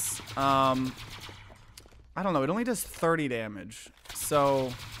maps. I don't know, it only does 30 damage.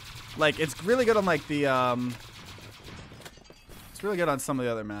 So, like, it's really good on, like, the, it's really good on some of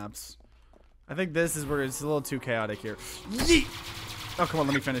the other maps. I think this is where it's a little too chaotic here. Yeet! Oh, come on,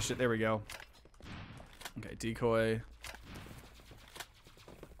 let me finish it. There we go. Okay, decoy.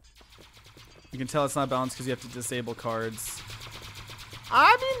 You can tell it's not balanced because you have to disable cards.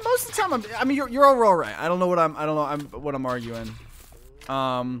 I mean, most of the time, you're overall right. I don't know what I'm arguing.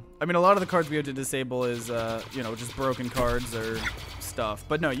 I mean, a lot of the cards we have to disable is, you know, just broken cards or stuff.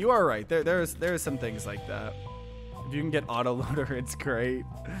 But no, you are right. There are some things like that. If you can get autoloader, it's great.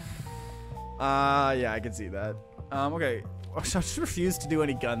 Yeah, I can see that. Okay. I just refuse to do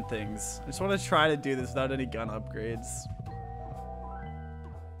any gun things. I just want to try to do this without any gun upgrades.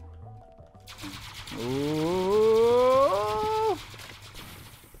 Ooh.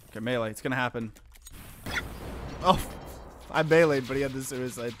 Okay, melee. It's gonna happen. Oh. I meleeed, but he had the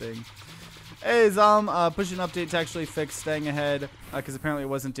suicide thing. Hey, Zom, pushing an update to actually fix staying ahead, because apparently it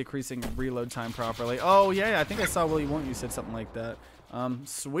wasn't decreasing reload time properly. Oh, yeah, I think I saw Willie Won't You said something like that.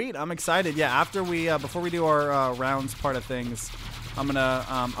 Sweet, I'm excited. Yeah, after we, before we do our rounds part of things, I'm gonna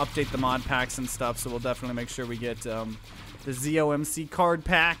update the mod packs and stuff, so we'll definitely make sure we get the ZOMC card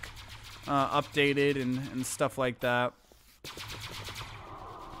pack updated and stuff like that.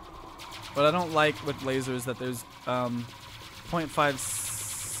 But I don't like with lasers that there's 0.5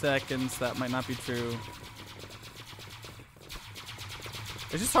 seconds. That might not be true.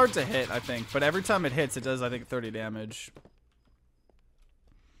 It's just hard to hit, I think. But every time it hits, it does, I think, 30 damage.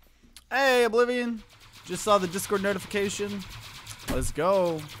 Hey, Oblivion. Just saw the Discord notification. Let's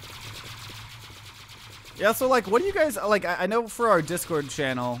go. Yeah, so, like, what do you guys, like, I know for our Discord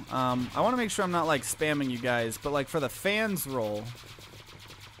channel, I want to make sure I'm not, like, spamming you guys. But, like, for the fans role,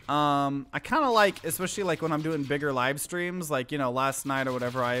 I kind of like, especially like when I'm doing bigger live streams, like, you know, last night or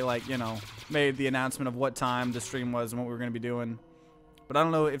whatever, I like, you know, made the announcement of what time the stream was and what we were going to be doing. But I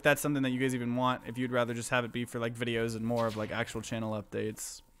don't know if that's something that you guys even want, if you'd rather just have it be for like videos and more of like actual channel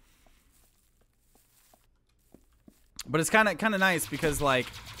updates. But it's kind of nice because like,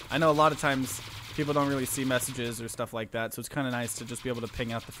 I know a lot of times people don't really see messages or stuff like that. So it's kind of nice to just be able to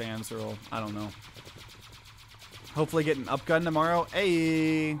ping out the fans or, I don't know. Hopefully getting UpGun tomorrow.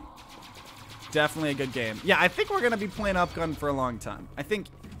 Hey, definitely a good game. Yeah, I think we're going to be playing UpGun for a long time. I think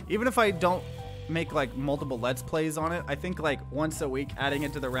even if I don't make like multiple Let's Plays on it, I think like once a week adding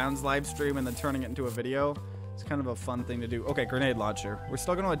it to the rounds live stream and then turning it into a video, it's kind of a fun thing to do. Okay, grenade launcher. We're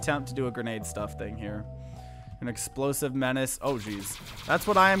still going to attempt to do a grenade stuff thing here. An explosive menace. Oh, geez. That's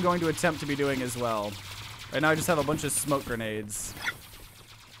what I am going to attempt to be doing as well. Right now I just have a bunch of smoke grenades.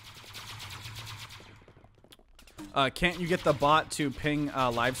 Can't you get the bot to ping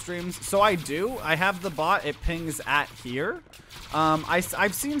live streams? So I do. I have the bot. It pings at here.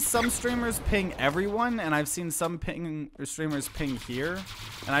 I've seen some streamers ping everyone, and I've seen some streamers ping here.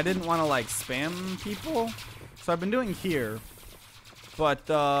 And I didn't want to like spam people, so I've been doing here. But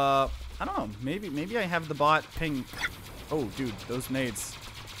I don't know. Maybe I have the bot ping. Oh, dude, those nades.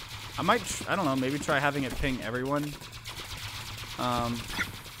 I might. I don't know. Maybe try having it ping everyone.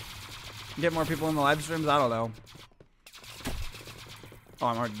 Get more people in the live streams. I don't know. Oh,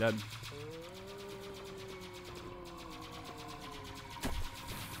 I'm already dead.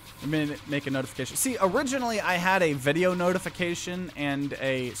 I'm gonna make a notification. See, originally I had a video notification and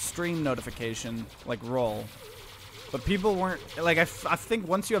a stream notification, like roll. But people weren't, like, I think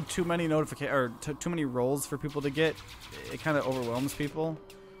once you have too many too many roles for people to get, it kind of overwhelms people.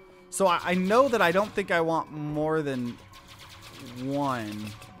 So I know that I don't think I want more than one,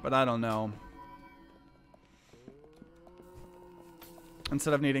 but I don't know.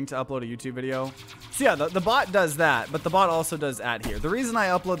 instead of needing to upload a YouTube video. So yeah, the bot does that, but the bot also does at here. The reason I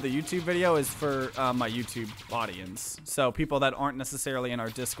upload the YouTube video is for my YouTube audience. So people that aren't necessarily in our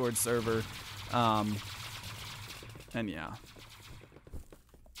Discord server. And yeah.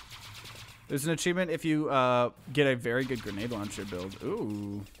 There's an achievement if you get a very good grenade launcher build.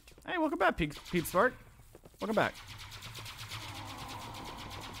 Ooh. Hey, welcome back, Peep Spark. Welcome back.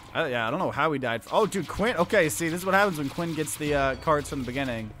 Yeah, I don't know how he died. Oh, dude, Quinn. Okay, see, this is what happens when Quinn gets the cards from the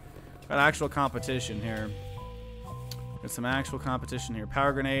beginning. Got actual competition here. Got some actual competition here.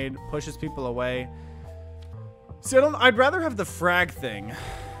 Power grenade pushes people away. See, I'd rather have the frag thing.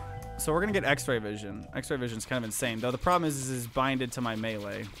 So we're gonna get X-ray vision. X-ray vision is kind of insane, though. The problem is binded to my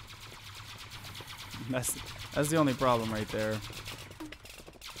melee. That's the only problem right there.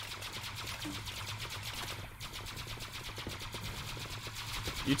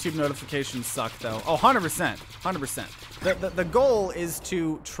 YouTube notifications suck, though. Oh, 100%. 100%. The goal is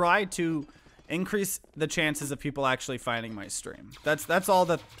to try to increase the chances of people actually finding my stream. That's all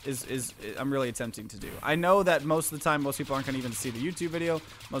that is I'm really attempting to do. I know that most of the time, most people aren't going to even see the YouTube video.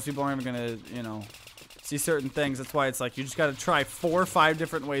 Most people aren't even going to, you know, see certain things. That's why it's like you just got to try 4 or 5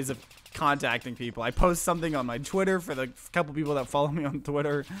 different ways of contacting people. I post something on my Twitter for the couple people that follow me on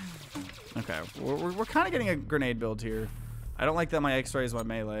Twitter. Okay, we're kind of getting a grenade build here. I don't like that my X-ray is my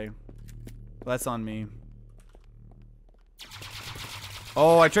melee. That's on me.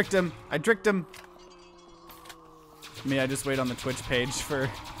 Oh, I tricked him. I tricked him. I just wait on the Twitch page for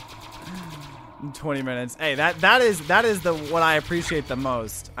 20 minutes. Hey, that is what I appreciate the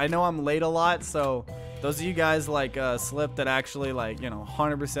most. I know I'm late a lot, so those of you guys like Slip that actually like, you know,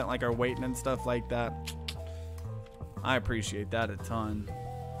 100% like are waiting and stuff like that. I appreciate that a ton.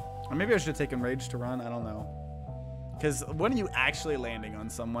 Or maybe I should have taken Rage to run. I don't know. Because when are you actually landing on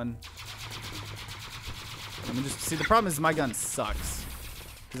someone? Let me just see. The problem is my gun sucks.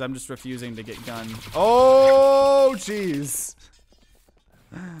 Because I'm just refusing to get gun. Oh, jeez.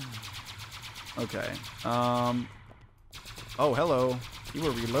 Okay. Oh, hello. You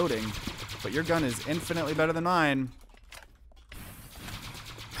were reloading. But your gun is infinitely better than mine.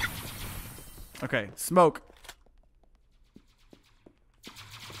 Okay. Smoke.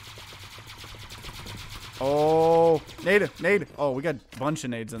 Oh, nade. Oh, we got a bunch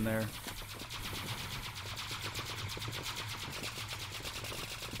of nades in there.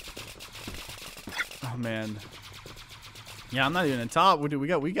 Oh man. Yeah, I'm not even in top.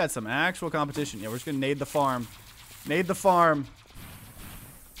 We got some actual competition. Yeah, we're just gonna nade the farm. Nade the farm.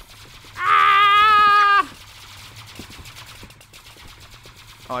 Ah!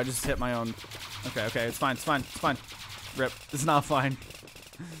 Oh, I just hit my own. Okay, it's fine. Rip. It's not fine.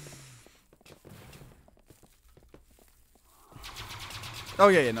 Oh,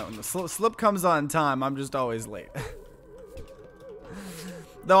 yeah, no. Slip comes on time. I'm just always late.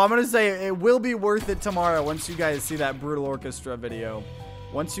 Though I'm going to say it will be worth it tomorrow once you guys see that Brutal Orchestra video.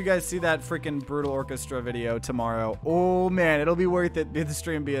 Once you guys see that freaking Brutal Orchestra video tomorrow. Oh, man, it'll be worth it, the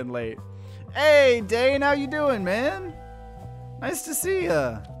stream being late. Hey, Dane, how you doing, man? Nice to see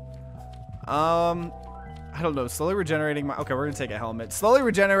ya. I don't know. Slowly regenerating my... Okay, we're going to take a helmet. Slowly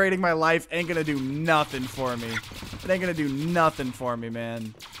regenerating my life ain't going to do nothing for me. It ain't going to do nothing for me,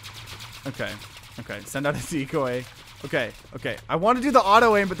 man. Okay. Send out a decoy. Okay. I want to do the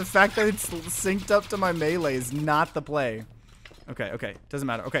auto aim, but the fact that it's synced up to my melee is not the play. Okay. Doesn't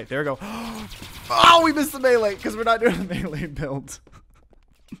matter. Okay, there we go. Oh, we missed the melee because we're not doing a melee build.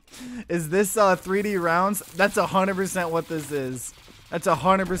 Is this 3D rounds? That's 100% what this is. That's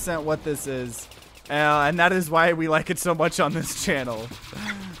 100% what this is. And that is why we like it so much on this channel.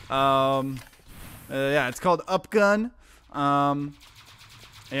 Yeah, it's called UpGun.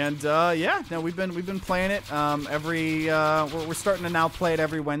 Yeah, no, we've been playing it we're starting to now play it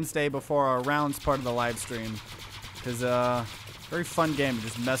every Wednesday before our rounds part of the live stream. Because very fun game to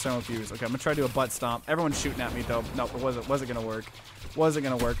just mess around with viewers. Okay, I'm gonna try to do a butt stomp. Everyone's shooting at me though. No, it wasn't gonna work. Wasn't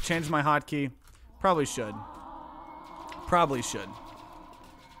gonna work. Change my hotkey. Probably should.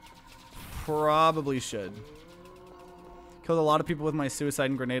 Killed a lot of people with my suicide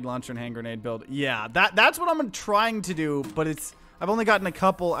and grenade launcher and hand grenade build. Yeah, that's what I'm trying to do, but I've only gotten a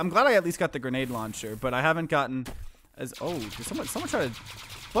couple. I'm glad I at least got the grenade launcher, but I haven't gotten as... Oh, did someone try to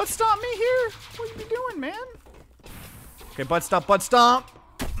butt stomp me here? What are you doing, man? Okay, butt stomp.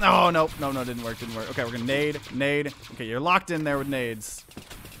 Oh, no, didn't work. Okay, we're gonna nade. Okay, you're locked in there with nades.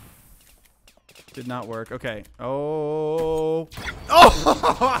 Did not work. Okay. Oh.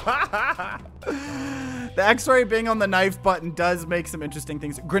 The X-ray being on the knife button does make some interesting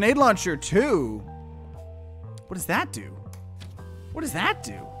things. Grenade launcher 2. What does that do?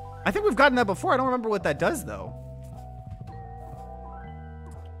 I think we've gotten that before. I don't remember what that does, though.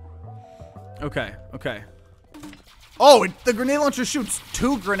 Okay, okay. Oh, the grenade launcher shoots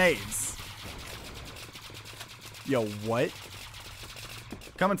 2 grenades. Yo, what?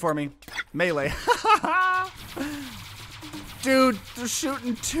 Coming for me. Melee. Dude, they're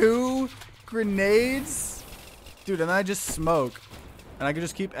shooting 2 grenades? Dude, and I just smoke. And I can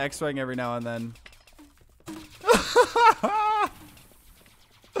just keep X-raying every now and then.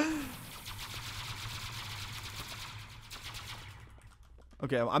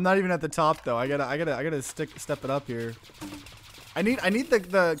 Okay, I'm not even at the top though. I gotta step it up here. I need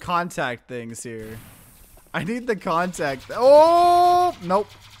the contact things here. I need the contact. Oh nope,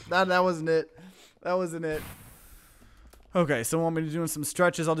 that wasn't it. That wasn't it. Okay, so want me to do some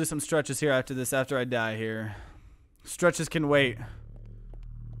stretches? I'll do some stretches here after this. After I die here, stretches can wait.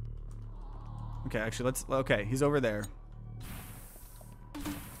 Okay, actually okay, he's over there.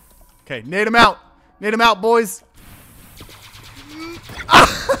 Okay, nade him out. Nade him out, boys.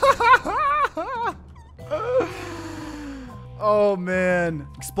 Oh man.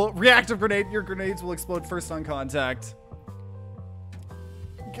 Explode reactive grenade. Your grenades will explode first on contact.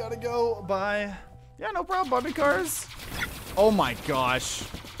 Gotta go. Bye. Yeah, no problem, Barbie cars. Oh my gosh.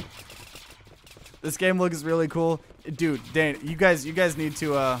 This game looks really cool. Dude, Dane, you guys need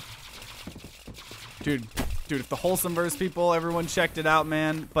to Dude, if the Wholesome Verse people, everyone checked it out,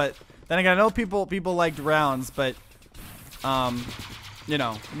 man. But then again, I know people liked rounds, but you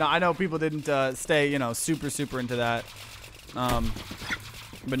know, no, I know people didn't stay, you know, super into that.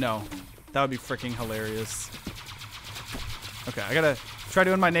 But no, that would be freaking hilarious. Okay, I gotta try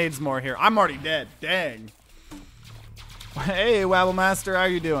doing my nades more here. I'm already dead. Dang. Hey, Wabble Master, how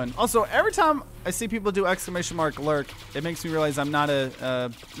you doing? Also, every time I see people do ! Lurk, it makes me realize I'm not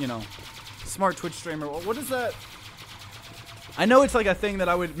a, you know, smart Twitch streamer. What is that? I know it's like a thing that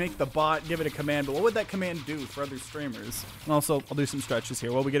I would make the bot give it a command, but what would that command do for other streamers? And also, I'll do some stretches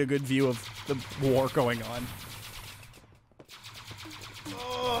here while we get a good view of the war going on.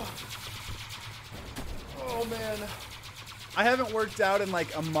 Oh man. I haven't worked out in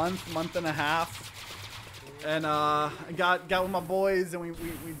like a month and a half. And I got with my boys and we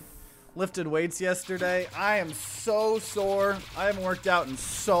lifted weights yesterday. I am so sore. I haven't worked out in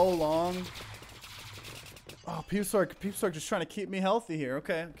so long. Oh, peeps are just trying to keep me healthy here.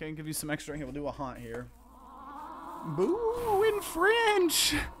 Okay, I'll give you some extra here. We'll do a haunt here. Boo in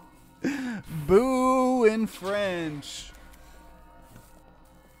French. Boo in French.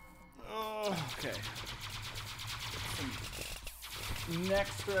 Oh, okay. Some neck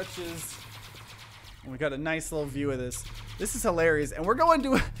stretches. We got a nice little view of this. This is hilarious, and we're going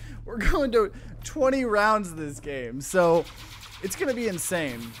to 20 rounds of this game, so it's gonna be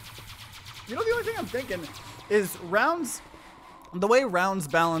insane. You know, the only thing I'm thinking is rounds. The way rounds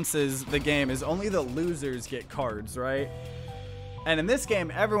balances the game is only the losers get cards, right? And in this game,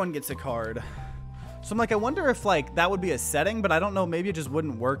 everyone gets a card. So I'm like, I wonder if like that would be a setting, but I don't know. Maybe it just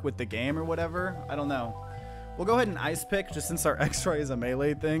wouldn't work with the game or whatever. I don't know. We'll go ahead and ice pick just since our X-ray is a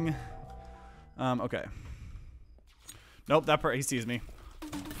melee thing. Okay. Nope, that part he sees me.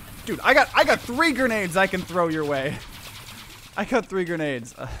 Dude, I got 3 grenades I can throw your way. I got 3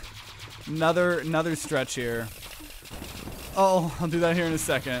 grenades. Another stretch here. Oh, I'll do that here in a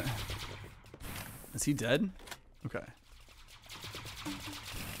second. Is he dead? Okay.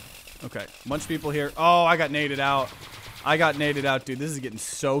 Okay, a bunch of people here. Oh, I got naded out. I got naded out, dude. This is getting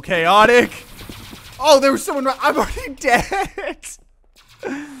so chaotic. Oh, there was someone. I'm already dead.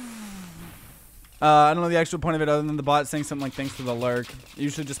 I don't know the actual point of it other than the bot saying something like thanks for the lurk. It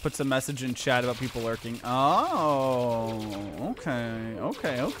usually just puts a message in chat about people lurking. Oh, okay.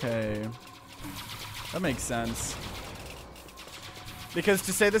 That makes sense. Because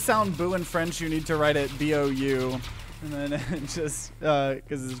to say the sound boo in French, you need to write it B-O-U. And then just,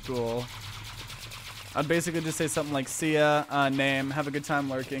 because it's cool. I'd basically just say something like, see ya, name, have a good time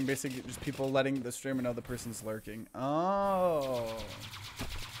lurking. Basically just people letting the streamer know the person's lurking. Oh.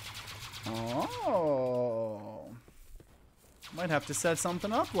 Might have to set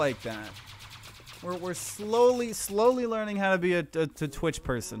something up like that. We're slowly learning how to be a Twitch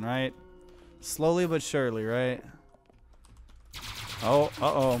person, right? Slowly but surely, right? Oh,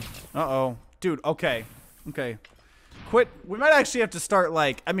 uh-oh. Dude, okay. Quit. We might actually have to start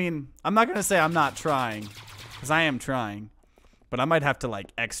like, I mean, I'm not gonna say I'm not trying, because I am trying, but I might have to like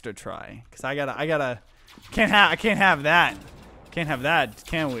extra try, because I can't have that. Can't have that,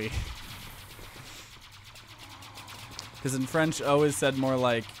 can we? Because in French, O is said more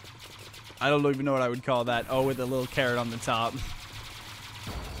like, I don't even know what I would call that. O with a little carrot on the top.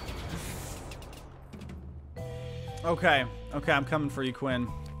 Okay, I'm coming for you, Quinn.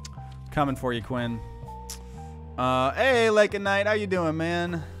 Coming for you, Quinn. Hey, Lake at Night, how you doing,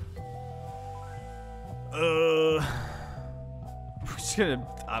 man? We're just gonna,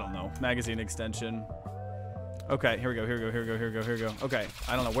 I don't know, magazine extension. Okay, here we go, here we go, here we go, here we go, here we go. Okay,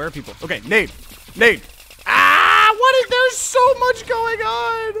 I don't know, where are people? Okay, nade! Nade! Ah! What is, there's so much going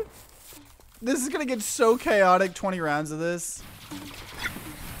on! This is gonna get so chaotic, 20 rounds of this.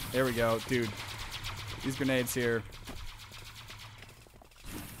 There we go, dude. These grenades here.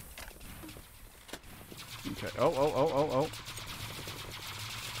 Okay, oh.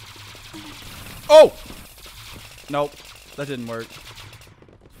 Oh! Nope, that didn't work.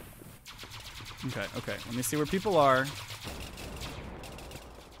 Okay, okay, let me see where people are.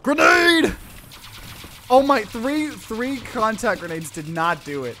 Grenade! Oh my, three contact grenades did not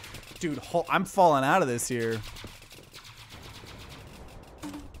do it. Dude, I'm falling out of this here.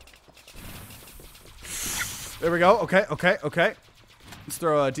 There we go, okay, okay, okay. Let's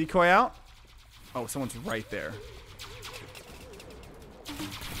throw a decoy out. Oh, someone's right there.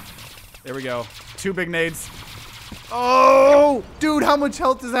 There we go. 2 big nades. Oh, dude, how much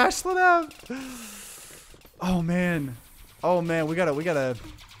health does Ashlyn have? Oh man. Oh man, we gotta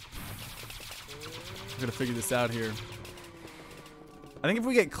figure this out here. I think if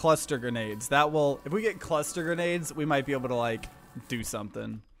we get cluster grenades, if we get cluster grenades, we might be able to like do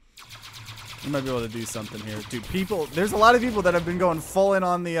something. We might be able to do something here. Dude, there's a lot of people that have been going full in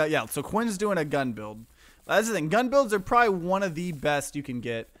on the, yeah, so Quinn's doing a gun build. That's the thing, gun builds are probably one of the best you can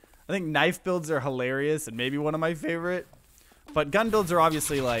get. I think knife builds are hilarious and maybe one of my favorite. But gun builds are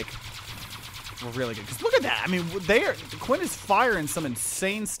obviously like, really good. Because look at that, I mean, Quinn is firing some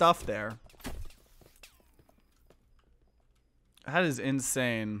insane stuff there. That is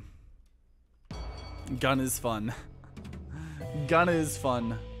insane. Gun is fun. Gun is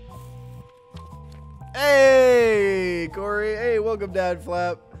fun. Hey, Corey. Hey, welcome, Dad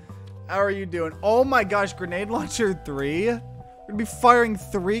Flap. How are you doing? Oh my gosh, grenade launcher 3? We're gonna be firing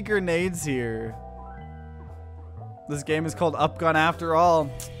 3 grenades here. This game is called UpGun after all.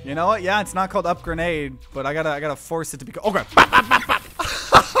 You know what? Yeah, it's not called Up Grenade, but I gotta force it to be. Okay.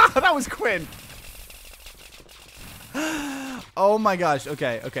 That was Quinn. Oh my gosh.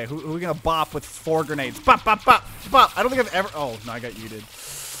 Okay, okay. Who are we gonna bop with 4 grenades? Bop, bop, bop, bop. I don't think I've ever. Oh no, I got yeeted.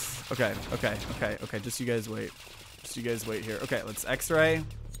 Okay, okay, okay, okay. Just you guys wait. Just you guys wait here. Okay, let's X-ray.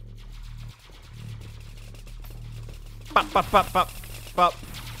 Bop, bop, bop, bop, bop.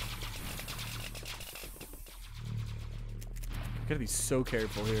 Gotta be so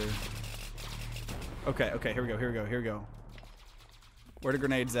careful here. Okay, okay. Here we go. Here we go. Here we go. Where the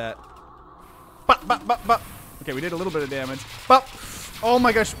grenades at? Bop, bop, bop, bop. Okay, we did a little bit of damage. Bop. Oh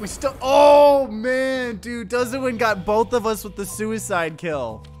my gosh, we still. Oh man, dude, Doesn't got both of us with the suicide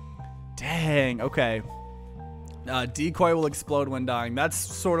kill. Dang, okay. Decoy will explode when dying. That's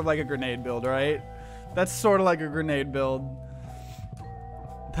sort of like a grenade build, right? That's sort of like a grenade build.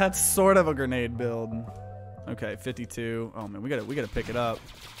 That's sort of a grenade build. Okay, 52. Oh man, we gotta pick it up.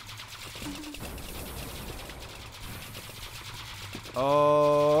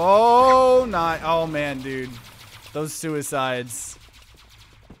 Oh, not. Oh man, dude. Those suicides.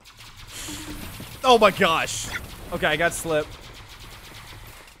 Oh my gosh. Okay, I got slip.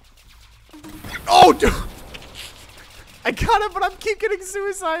 Oh, dude! I got it, but I keep getting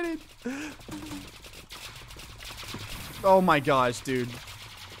suicided. Oh my gosh, dude.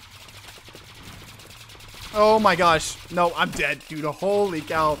 Oh my gosh. No, I'm dead, dude. Holy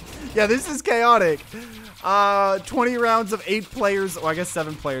cow. Yeah, this is chaotic. 20 rounds of 8 players, or I guess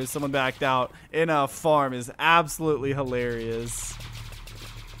 7 players, someone backed out in a farm is absolutely hilarious.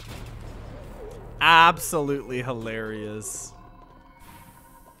 Absolutely hilarious.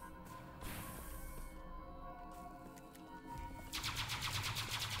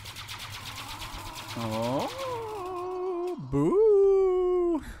 Oh,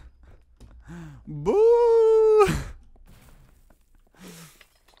 boo. Boo.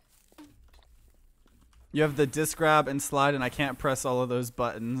 You have the disc grab and slide and I can't press all of those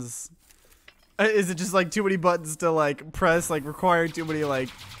buttons. Is it just like too many buttons to like press, like require too many like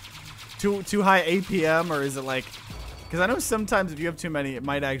too high APM, or is it like, because I know sometimes if you have too many it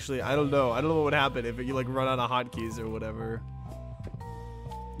might actually, I don't know what would happen if you like run out of hotkeys or whatever.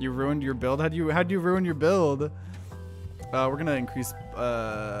 You ruined your build? How'd you ruin your build? We're gonna increase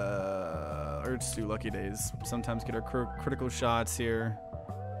or just do lucky days. Sometimes get our critical shots here.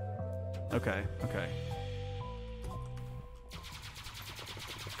 Okay, okay.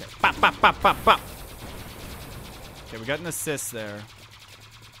 Okay, pop, pop, pop, pop, pop. Okay, we got an assist there.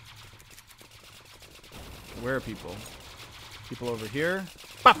 Where are people? People over here.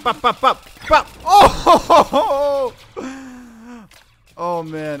 Pop, pop, pop, pop, pop. Oh! Oh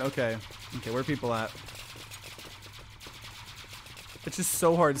man, okay. Okay, where are people at? It's just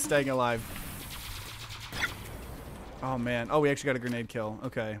so hard staying alive. Oh, man. Oh, we actually got a grenade kill.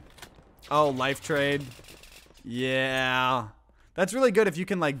 Okay. Oh, life trade. Yeah. That's really good if you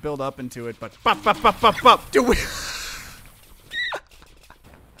can, like, build up into it, but... Bop, bop, bop, bop, bop. Dude, we...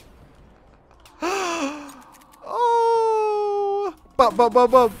 Oh. Bop, bop,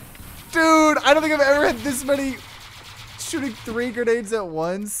 bop, bop. Dude, I don't think I've ever had this many... Shooting 3 grenades at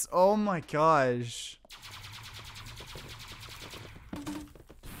once. Oh, my gosh.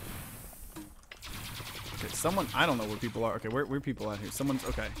 Okay, someone... I don't know where people are. Okay, where are people at here? Someone's...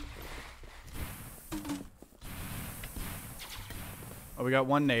 Okay. Oh, we got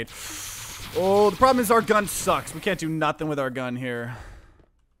 1 nade. Oh, the problem is our gun sucks. We can't do nothing with our gun here.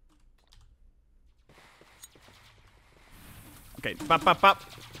 Okay, bop, bop, bop.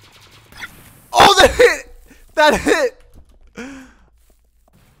 Oh, that hit! That hit!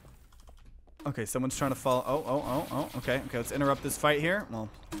 Okay, someone's trying to follow. Oh. Okay, let's interrupt this fight here. Well.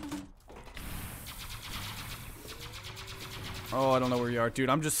 Oh, I don't know where you are. Dude,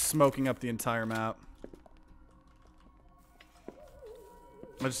 I'm just smoking up the entire map.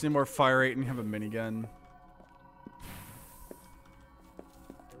 I just need more fire rate and have a minigun.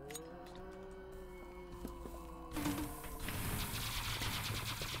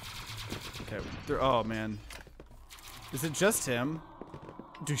 Okay, oh man. Is it just him?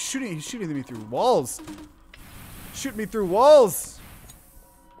 Dude, he's shooting me through walls. Shoot me through walls.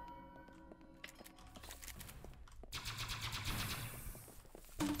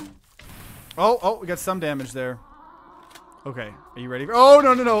 Oh, we got some damage there. Okay, are you ready? Oh,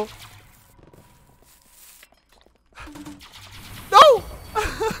 no. No!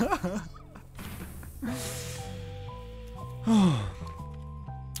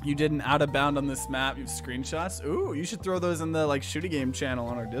 You did an out of bound on this map. You have screenshots. Ooh, you should throw those in the like shooting game channel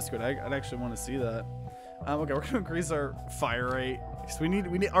on our Discord. I'd actually want to see that. Okay, we're gonna increase our fire rate. So we need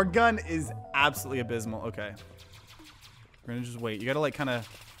our gun is absolutely abysmal. Okay, we're gonna just wait. You gotta like kind of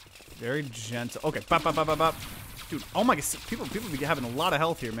very gentle. Okay, bop, bop, bop, bop, bop. Dude, oh my god, people be having a lot of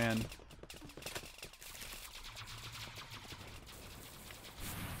health here, man.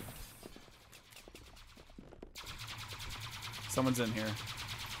 Someone's in here.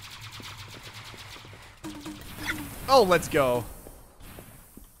 Oh, let's go.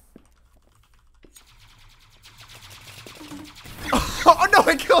 Oh no,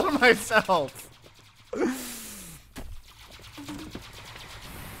 I killed myself.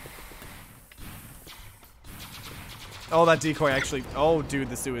 Oh, that decoy actually. Oh, dude,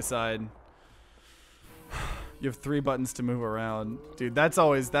 the suicide. You have 3 buttons to move around, dude. That's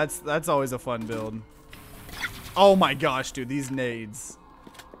always a fun build. Oh my gosh, dude, these nades.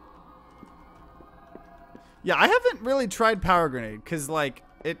 Yeah, I haven't really tried power grenade because like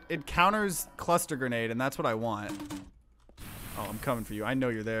it counters cluster grenade, and that's what I want. Oh, I'm coming for you. I know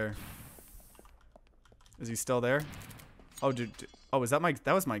you're there. Is he still there? Oh, dude. Oh, was that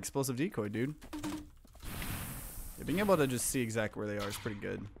was my explosive decoy, dude. Yeah, being able to just see exactly where they are is pretty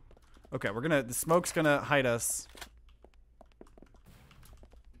good. Okay, the smoke's gonna hide us.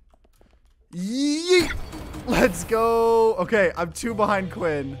 Yeet! Let's go. Okay, I'm 2 behind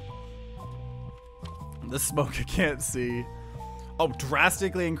Quinn. The smoke I can't see. Oh,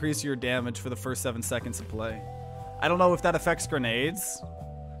 drastically increase your damage for the first 7 seconds of play. I don't know if that affects grenades.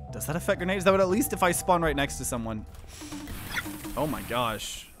 Does that affect grenades? That would at least if I spawn right next to someone. Oh my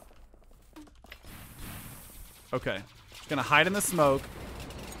gosh. Okay. Just gonna hide in the smoke.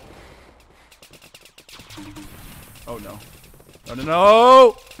 Oh no.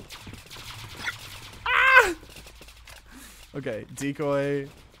 No. Ah! Okay, decoy.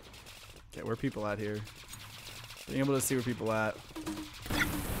 Okay, where are people at here? Being able to see where people at.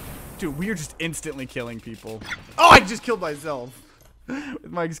 Dude, we are just instantly killing people. Oh, I just killed myself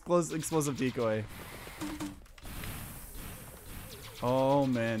with my explosive decoy. Oh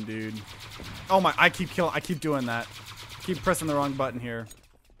man, dude. Oh my, I keep doing that. Keep pressing the wrong button here.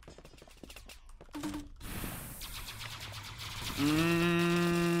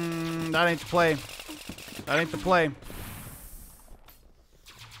 That ain't the play. That ain't the play.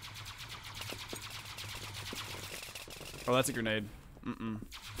 Oh, that's a grenade.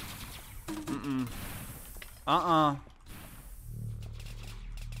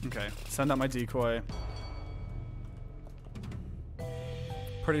 Okay, send out my decoy.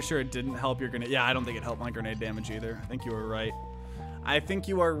 Pretty sure it didn't help your grenade. Yeah, I don't think it helped my grenade damage either. I think you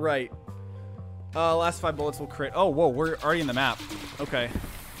were right. Last 5 bullets will crit. Oh, whoa, we're already in the map. Okay.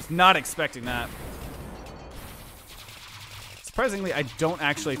 Was not expecting that. Surprisingly, I don't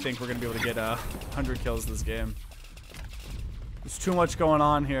actually think we're going to be able to get 100 kills this game. There's too much going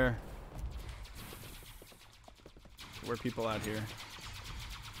on here. Where are people out here?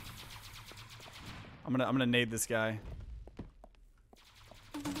 I'm gonna nade this guy.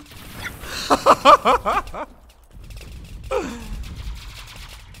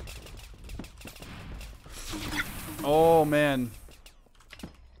 Oh, man.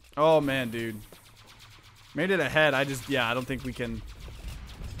 Oh, man, dude. Made it ahead. Yeah, I don't think we can.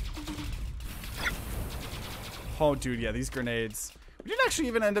 Oh, dude, yeah, these grenades. We didn't actually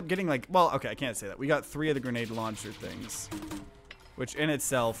even end up getting, like, well, okay, I can't say that. We got 3 of the grenade launcher things, which in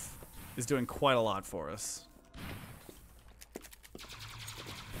itself is doing quite a lot for us.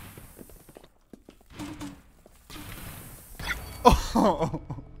 Oh.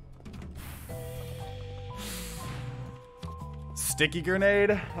 Sticky grenade.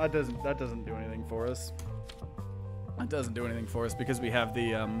 That doesn't do anything for us. That doesn't do anything for us because we have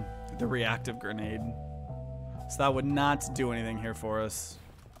the reactive grenade. So that would not do anything here for us.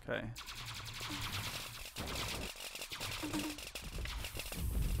 Okay.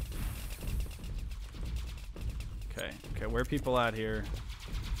 Okay, where are people at here?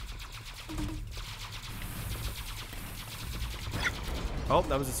 Oh,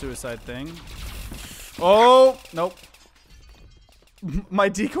 that was a suicide thing. Oh, nope. My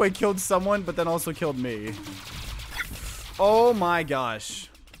decoy killed someone, but then also killed me. Oh my gosh.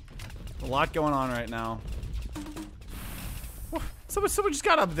 A lot going on right now. Someone just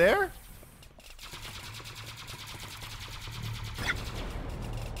got up there?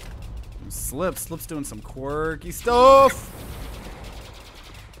 Slip's doing some quirky stuff.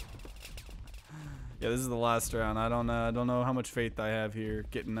 Yeah, this is the last round. I don't know how much faith I have here.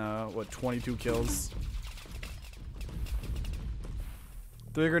 Getting what, 22 kills.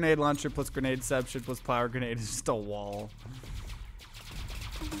 3 grenade launcher plus grenadeception plus power grenade is just a wall.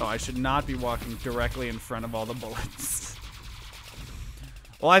 Oh, I should not be walking directly in front of all the bullets.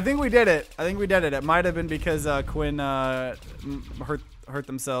 Well, I think we did it. It might have been because Quinn hurt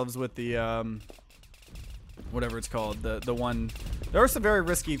themselves with the whatever it's called. The one. There are some very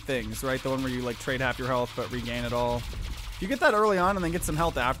risky things, right? The one where you like trade half your health but regain it all. If you get that early on and then get some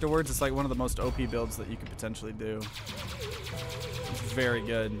health afterwards, it's like one of the most OP builds that you could potentially do. It's very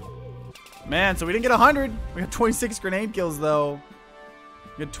good. Man, so we didn't get 100. We got 26 grenade kills though.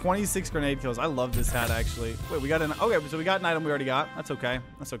 We got 26 grenade kills. I love this hat actually. Wait, we got an okay, so we got an item we already got. That's okay.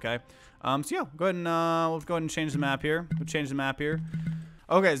 That's okay. So yeah, go ahead and we'll go ahead and change the map here. We'll change the map here.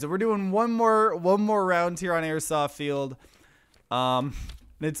 Okay, so we're doing one more round here on Airsoft Field.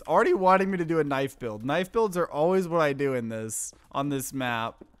 It's already wanting me to do a knife build. Knife builds are always what I do on this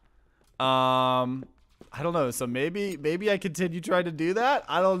map. I don't know. So maybe I continue trying to do that.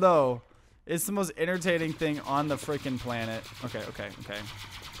 I don't know. It's the most entertaining thing on the freaking planet. Okay.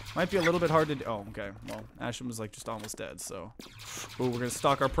 Might be a little bit hard to do. Oh, okay. Well, Ashton was like just almost dead. So, ooh, we're gonna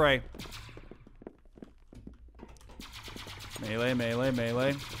stalk our prey.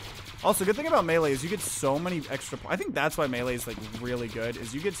 Melee. Also, good thing about melee is you get so many extra. I think that's why melee is like really good.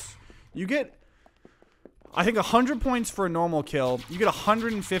 Is you get I think 100 points for a normal kill. You get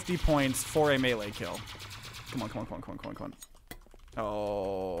 150 points for a melee kill. Come on.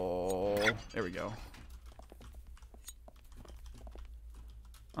 Oh, there we go.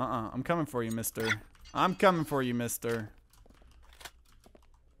 I'm coming for you, mister. I'm coming for you, mister.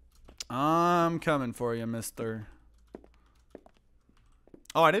 Oh,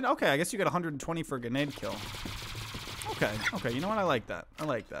 I didn't? Okay, I guess you got 120 for a grenade kill. Okay, you know what? I like that. I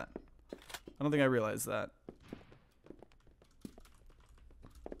don't think I realized that.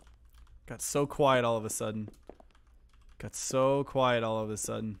 Got so quiet all of a sudden.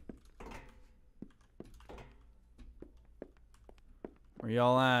 Where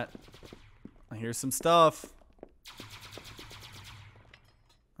y'all at? I hear some stuff.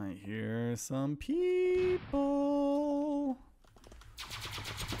 I hear some people.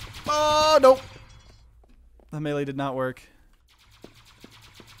 Oh, nope. The melee did not work.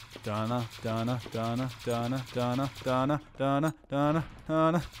 Donna.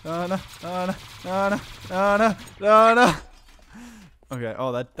 Okay,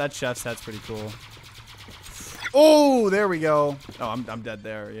 oh, that chef's hat's pretty cool. Oh, there we go. Oh, I'm dead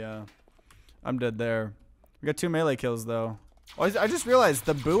there, yeah. I'm dead there. We got 2 melee kills, though. Oh, I just realized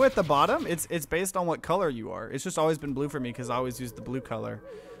the boo at the bottom, it's based on what color you are. It's just always been blue for me because I always use the blue color.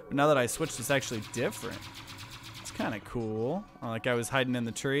 But now that I switched, it's actually different. It's kind of cool. Oh, like I was hiding in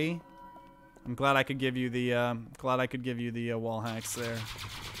the tree. I'm glad I could give you the wall hacks there.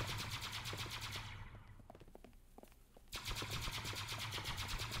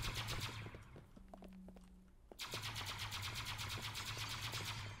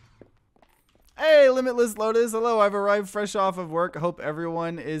 Hey, Limitless Lotus. Hello, I've arrived fresh off of work. Hope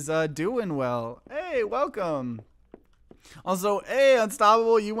everyone is doing well. Hey, welcome. Also, hey,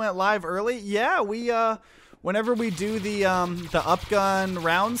 Unstoppable, you went live early. Yeah, we whenever we do the UpGun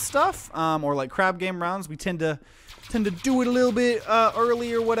round stuff, or like crab game rounds, we tend to do it a little bit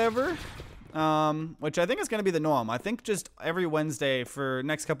early or whatever. Which I think is going to be the norm. I think just every Wednesday for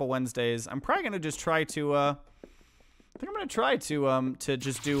next couple Wednesdays, I'm probably going to just try to, I think I'm going to try to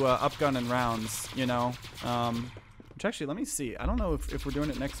just do, UpGun and rounds, you know, which actually, let me see. I don't know if we're doing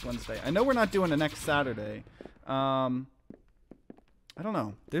it next Wednesday. I know we're not doing it next Saturday. I don't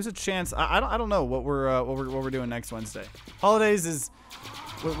know. There's a chance. I don't know what we're doing next Wednesday. Holidays is,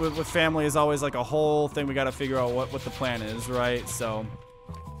 with family is always like a whole thing. We got to figure out what the plan is, right? So,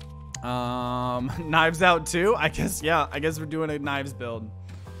 Knives Out too. I guess, yeah, I guess we're doing a knives build.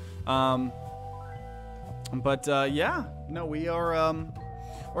 Yeah, no, we are,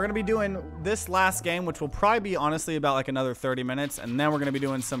 we're gonna be doing this last game, which will probably be honestly about like another 30 minutes, and then we're gonna be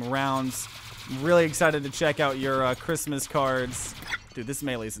doing some rounds. I'm really excited to check out your Christmas cards. Dude, this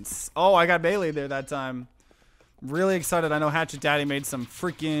melee's oh, I got melee there that time. Really excited. I know Hatchet Daddy made some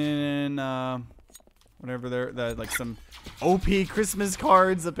freaking whatever they're like some OP Christmas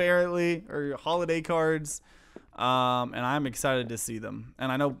cards apparently, or holiday cards. And I'm excited to see them.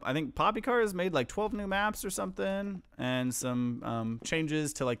 And I think Poppy Cars made like 12 new maps or something, and some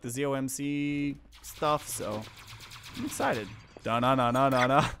changes to like the ZOMC stuff. So I'm excited.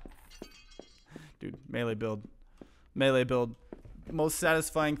 Da-na-na-na-na-na. Dude, melee build. Melee build. Most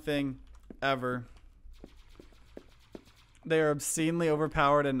satisfying thing ever. They are obscenely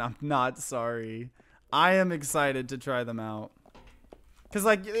overpowered, and I'm not sorry. I am excited to try them out. Cause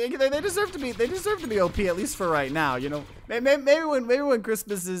like they deserve to be OP, at least for right now, you know. Maybe when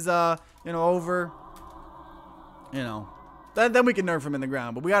Christmas is you know, over, you know, then we can nerf them in the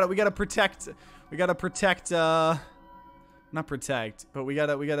ground. But we gotta protect not protect, but we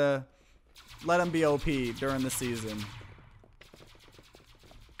gotta let them be OP during the season.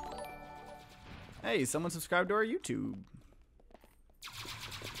 Hey, someone subscribed to our YouTube.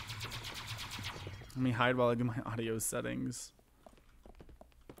 Let me hide while I do my audio settings.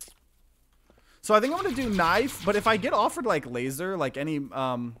 So I think I'm gonna do knife, but if I get offered like laser, like any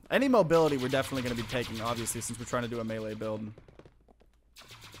mobility, we're definitely gonna be taking, obviously, since we're trying to do a melee build.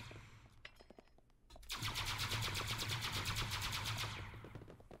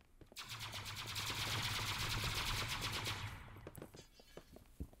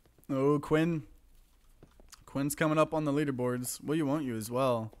 Oh, Quinn. Quinn's coming up on the leaderboards. Well, you won't you as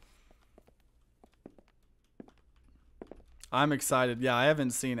well. I'm excited. Yeah, I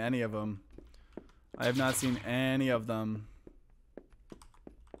haven't seen any of them. I have not seen any of them.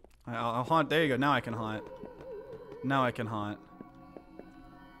 I'll haunt. There you go. Now I can haunt. Now I can haunt.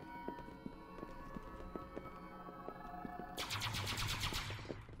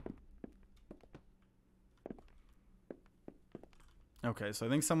 Okay, so I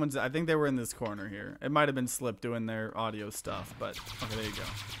think they were in this corner here. It might have been Slip doing their audio stuff, but okay, there you go.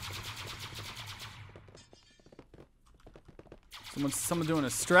 Someone doing a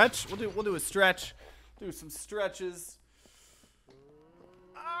stretch. We'll do a stretch. Do some stretches.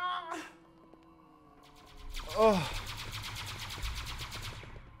 Ah. Oh.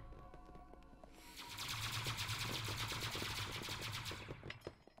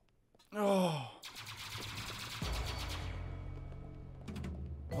 Oh.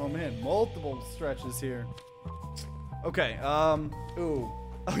 Oh man, multiple stretches here. Okay, ooh.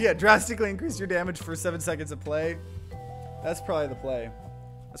 Oh yeah, drastically increase your damage for 7 seconds of play. That's probably the play.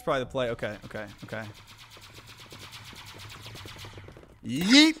 That's probably the play. Okay.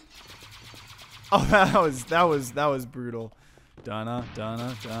 Yeet! Oh, that was brutal. Donna,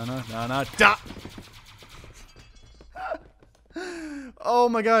 da! Oh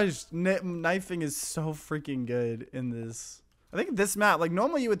my gosh, knifing is so freaking good in this. I think this map, like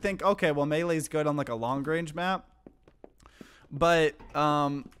normally you would think, okay, well melee's good on like a long range map, but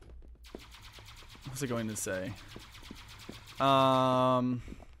what's it going to say? I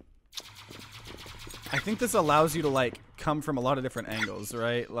think this allows you to like come from a lot of different angles,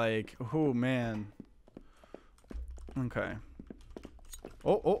 right? Like, oh man. Okay.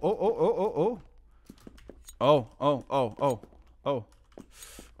 Oh,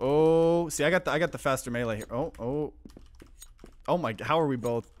 see, I got the faster melee here. Oh my, how are we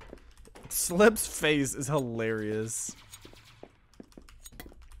both? Slip's face is hilarious.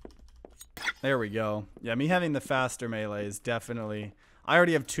 There we go. Yeah, me having the faster melee is definitely... I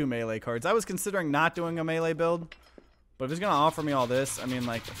already have 2 melee cards. I was considering not doing a melee build, but if it's going to offer me all this, I mean,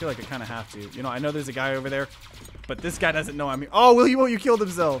 like, I feel like I kind of have to. You know, I know there's a guy over there, but this guy doesn't know I'm... Oh, Will you killed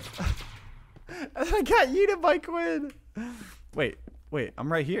himself. And I got yeeted by Quinn. Wait,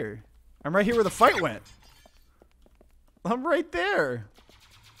 I'm right here. I'm right here where the fight went. I'm right there.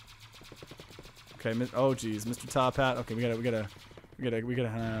 Okay, oh geez, Mr. Top Hat. Okay, we gotta.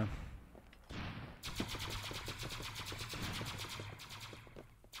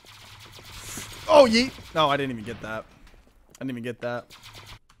 Oh yeet! No, I didn't even get that. I didn't even get that.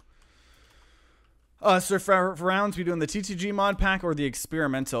 So for rounds, we doing the TTG mod pack or the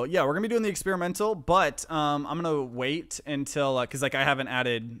experimental? Yeah, we're gonna be doing the experimental, but I'm gonna wait until because like I haven't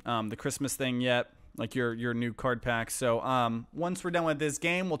added the Christmas thing yet, like your new card pack. So once we're done with this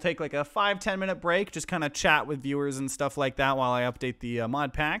game, we'll take like a 5-10 minute break, just kind of chat with viewers and stuff like that while I update the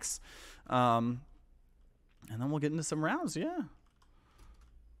mod packs, and then we'll get into some rounds. Yeah,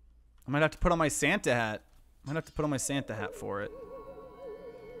 I might have to put on my Santa hat. Might have to put on my Santa hat for it.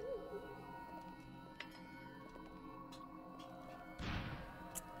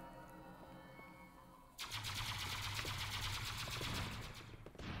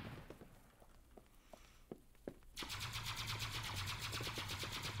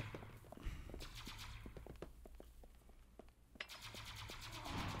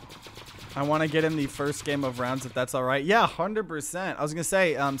 I want to get in the first game of rounds if that's all right. Yeah, 100%. I was gonna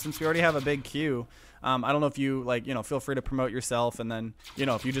say, since we already have a big queue, I don't know if you like, feel free to promote yourself, and then,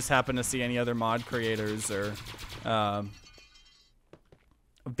 if you just happen to see any other mod creators or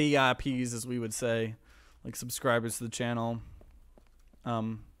VIPs, as we would say, like subscribers to the channel,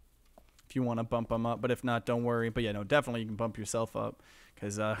 if you want to bump them up. But if not, don't worry. But yeah, no, definitely you can bump yourself up,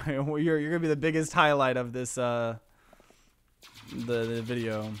 because you're gonna be the biggest highlight of this the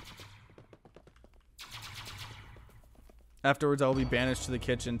video. Afterwards, I'll be banished to the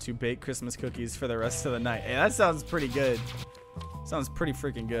kitchen to bake Christmas cookies for the rest of the night. Hey, that sounds pretty good. Sounds pretty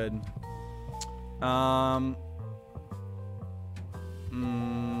freaking good. I'm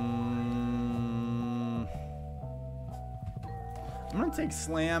gonna take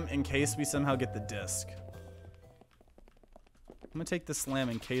Slam in case we somehow get the disc. I'm gonna take the Slam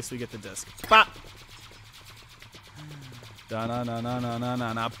in case we get the disc. Bop! Da na na na na na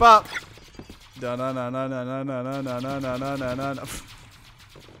na na bop! Da na na na na na na na na na na na na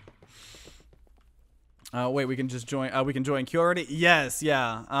na. Wait, we can just join. We can join queue already. Yes,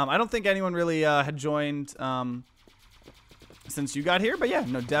 yeah. I don't think anyone really had joined since you got here, but yeah,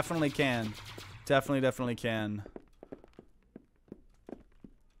 no, definitely can. Definitely can.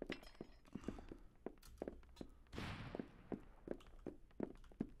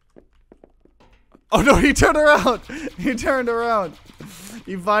 Oh no, he turned around. He turned around.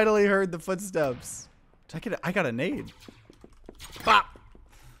 You finally heard the footsteps. I got a nade. Bop.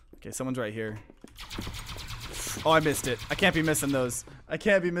 Okay, someone's right here. Oh, I missed it. I can't be missing those. I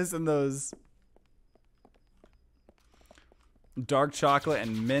can't be missing those. Dark chocolate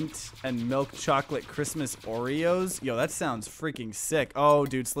and mint and milk chocolate Christmas Oreos. Yo, that sounds freaking sick. Oh,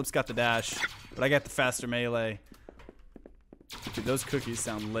 dude, Slip's got the dash, but I got the faster melee. Dude, those cookies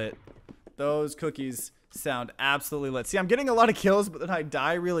sound lit. Those cookies sound absolutely lit. See, I'm getting a lot of kills, but then I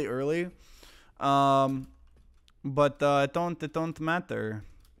die really early. But it don't matter.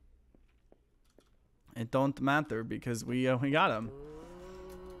 It don't matter because we got him.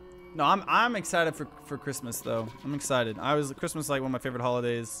 No, I'm excited for Christmas though. I'm excited. Christmas is like one of my favorite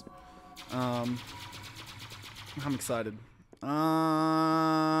holidays. I'm excited.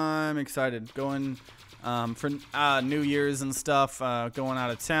 I'm excited. Going for New Year's and stuff. Going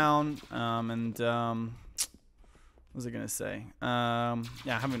out of town. What was I gonna say? Yeah,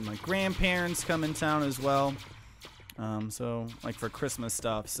 having my grandparents come in town as well. So like for Christmas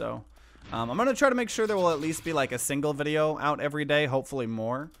stuff. So I'm gonna try to make sure there will at least be like a single video out every day. Hopefully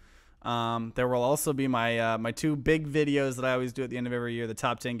more. There will also be my my two big videos that I always do at the end of every year: the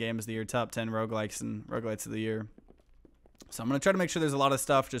top 10 games of the year, top 10 roguelikes and roguelites of the year. So I'm gonna try to make sure there's a lot of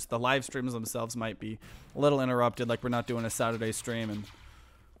stuff. Just the live streams themselves might be a little interrupted, like we're not doing a Saturday stream, and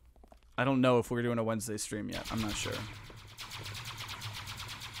I don't know if we're doing a Wednesday stream yet. I'm not sure.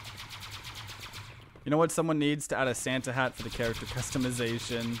 You know what? Someone needs to add a Santa hat for the character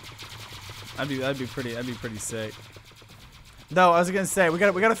customization. That'd be pretty sick. No, I was gonna say we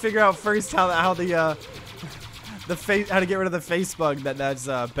gotta figure out first how the face how to get rid of the face bug that's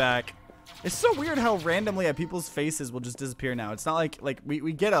back. It's so weird how randomly people's faces will just disappear now. It's not like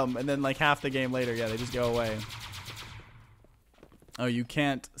we get them and then like half the game later, yeah, they just go away. Oh, you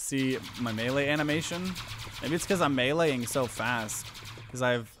can't see my melee animation? Maybe it's because I'm meleeing so fast. Because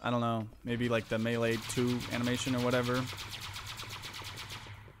I don't know, maybe like the melee 2 animation or whatever.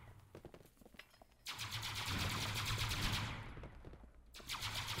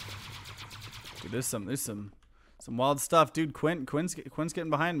 Dude, there's some wild stuff, dude. Quinn's getting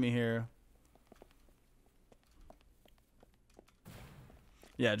behind me here.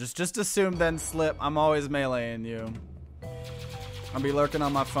 Yeah, just assume then, Slip. I'm always meleeing you. I'll be lurking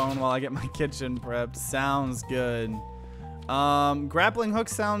on my phone while I get my kitchen prepped. Sounds good. Grappling hook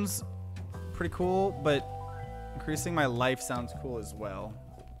sounds pretty cool, but increasing my life sounds cool as well.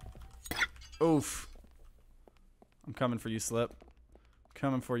 Oof. I'm coming for you, Slip.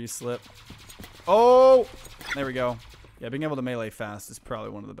 Coming for you, Slip. Oh! There we go. Yeah, being able to melee fast is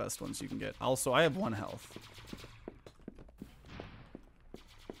probably one of the best ones you can get. Also, I have 1 health.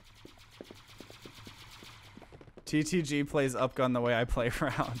 TTG plays UpGun the way I play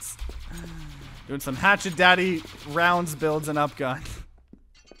rounds. Doing some Hatchet Daddy rounds builds in UpGun.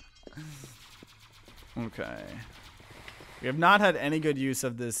 Okay. We have not had any good use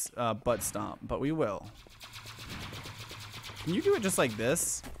of this butt stomp, but we will. Can you do it just like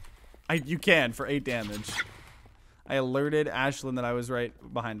this? You can for 8 damage. I alerted Ashlyn that I was right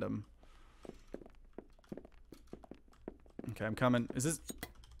behind him. Okay, I'm coming. Is this...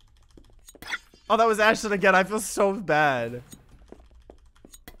 Oh, that was Ashlyn again. I feel so bad.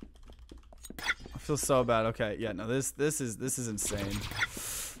 I feel so bad. Okay, yeah, no, this is insane.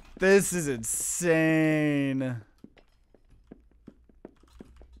 This is insane.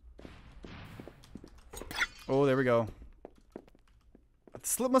 Oh, there we go. The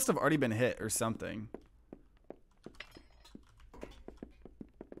Slip must have already been hit or something.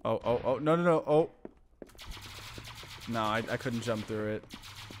 Oh, no. Oh. No, I couldn't jump through it.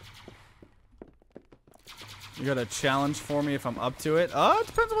 You got a challenge for me if I'm up to it? It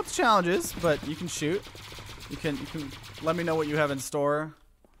depends on what the challenge is, but you can shoot. You can let me know what you have in store.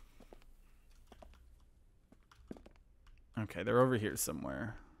 Okay, they're over here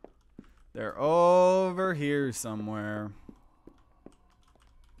somewhere. They're over here somewhere.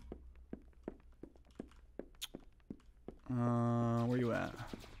 Where you at?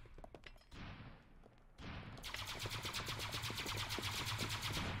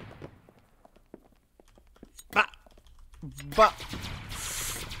 Bah!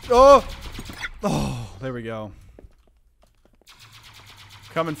 Oh! Oh, there we go.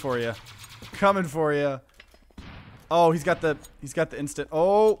 Coming for you. Coming for you. Oh, he's got the instant.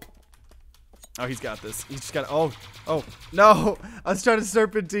 Oh. Oh, he's got this. He's just got. Oh. No! I was trying to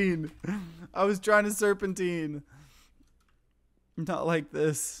serpentine. Not like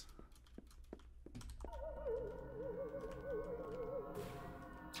this.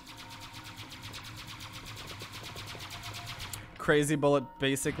 Crazy Bullet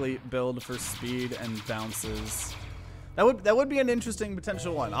basically build for speed and bounces. That would be an interesting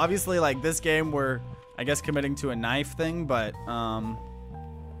potential one. Obviously, like this game, we're I guess committing to a knife thing, but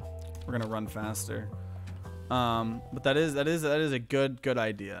we're gonna run faster. But that is a good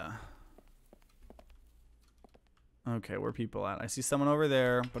idea. Okay, where are people at? I see someone over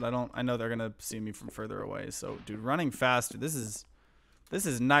there, but I know they're gonna see me from further away. So, dude, running faster. This is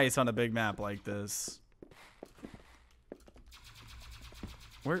nice on a big map like this.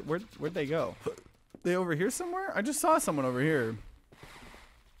 Where'd they go? They over here somewhere? I just saw someone over here.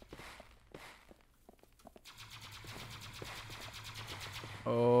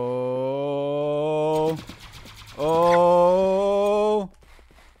 Oh.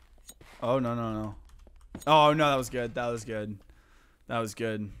 Oh, no. Oh, no, that was good. That was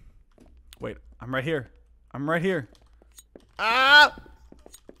good. Wait, I'm right here. Ah!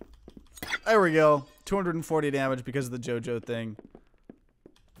 There we go. 240 damage because of the JoJo thing.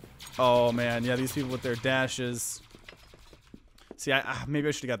 Oh, man. Yeah, these people with their dashes. See, maybe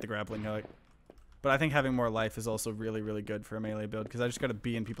I should have got the grappling hook. But I think having more life is also really, really good for a melee build because I just got to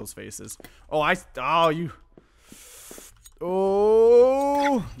be in people's faces. Oh,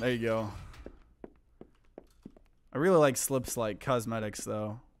 Oh, there you go. I really like Slip's like cosmetics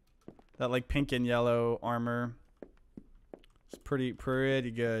though. That like pink and yellow armor. It's pretty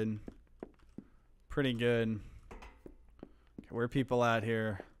good. Pretty good. Okay, where are people at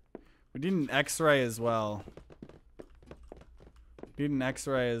here? We need an X-ray as well.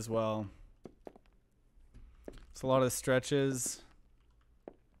 It's a lot of stretches.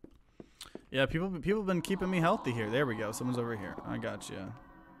 Yeah, people have been keeping me healthy here. There we go. Someone's over here. I got you.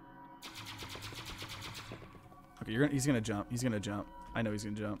 Okay, he's gonna jump. I know he's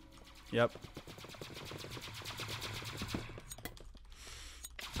gonna jump. Yep.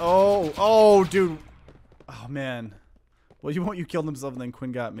 Oh, dude. Oh man. Well, you killed himself and then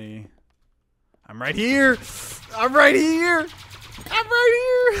Quinn got me. I'm right here.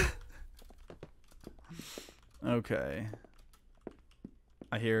 Okay.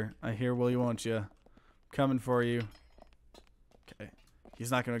 I hear Will you won't you? Coming for you. Okay.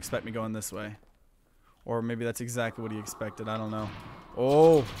 He's not gonna expect me going this way. Or maybe that's exactly what he expected. I don't know.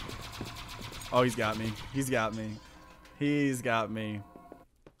 Oh. Oh, he's got me.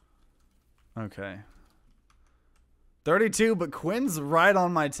 Okay. 32, but Quinn's right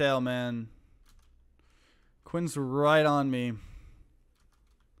on my tail, man. Quinn's right on me.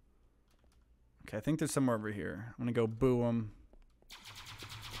 Okay, I think there's somewhere over here. I'm gonna go boo him.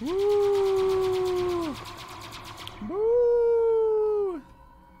 Woo! Woo!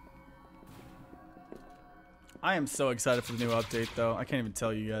 I am so excited for the new update, though. I can't even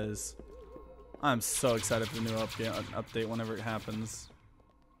tell you guys. I'm so excited for the new update whenever it happens.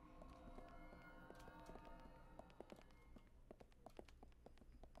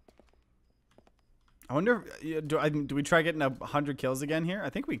 I wonder, do we try getting 100 kills again here? I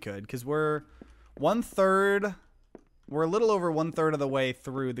think we could, because we're 1/3. We're a little over 1/3 of the way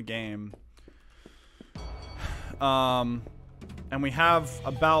through the game. And we have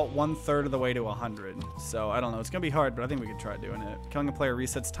about 1/3 of the way to 100. So I don't know. It's gonna be hard, but I think we could try doing it. Killing a player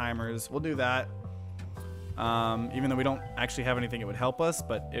resets timers. We'll do that. Even though we don't actually have anything, it would help us,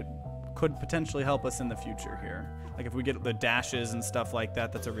 but it could potentially help us in the future here. Like if we get the dashes and stuff like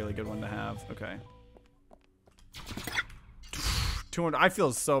that, that's a really good one to have. Okay. 200. I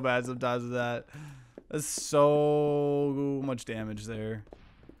feel so bad sometimes with that. That's so much damage there.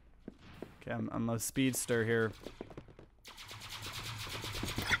 Okay, I'm a speedster here.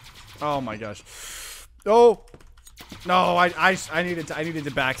 Oh my gosh. Oh no! I needed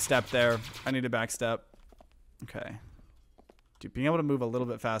to backstep there. I need to backstep. Okay. Dude, being able to move a little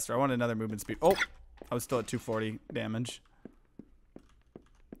bit faster. I want another movement speed. Oh, I was still at 240 damage.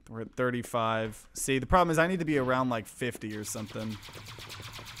 We're at 35. See, the problem is I need to be around like 50 or something.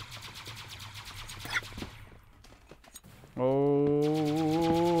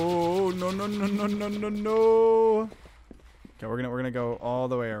 Oh no no no no no no no! Okay, we're gonna go all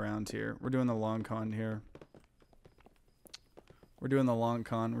the way around here. We're doing the long con here. We're doing the long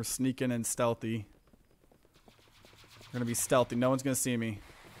con. We're sneaking and stealthy. We're gonna be stealthy. No one's gonna see me.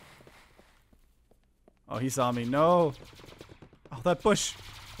 Oh, he saw me. No! Oh, that bush!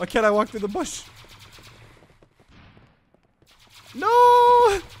 Why can't I walk through the bush? No!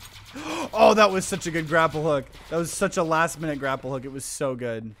 Oh, that was such a good grapple hook. That was such a last-minute grapple hook. It was so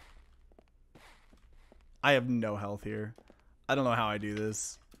good. I have no health here. I don't know how I do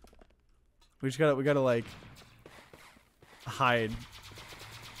this. We gotta like hide.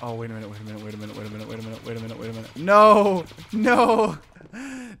 Oh, wait a minute, wait a minute, wait a minute, wait a minute, wait a minute, wait a minute, wait a minute. No! No!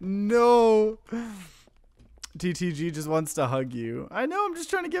 No! TTG just wants to hug you. I know, I'm just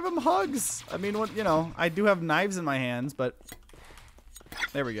trying to give him hugs. I mean, what, you know, I do have knives in my hands, but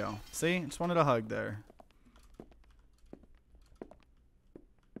there we go. See? Just wanted a hug there.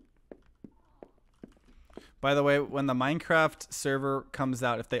 By the way, when the Minecraft server comes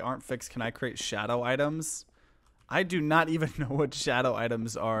out, if they aren't fixed, can I create shadow items? I do not even know what shadow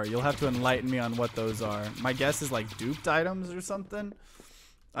items are. You'll have to enlighten me on what those are. My guess is like duped items or something.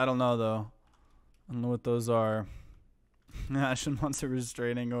 I don't know, though. I don't know what those are. Ashen wants a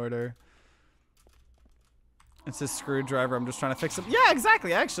restraining order. It's a screwdriver. I'm just trying to fix him. Yeah,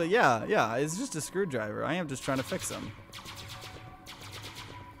 exactly. Actually, yeah. Yeah, it's just a screwdriver. I am just trying to fix him.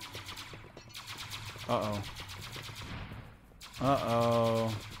 Uh-oh.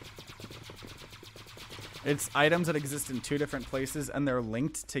 Uh-oh. It's items that exist in 2 different places and they're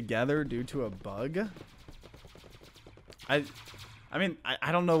linked together due to a bug. I mean,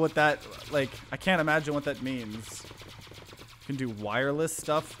 I don't know what that, like, I can't imagine what that means. You can do wireless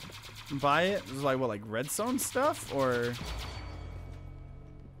stuff by it? Is it like, what, like redstone stuff? Or...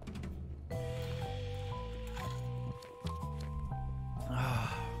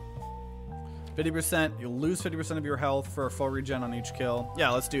 50%, you'll lose 50% of your health for a full regen on each kill.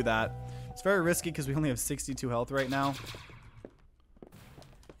 Yeah, let's do that. It's very risky because we only have 62 health right now.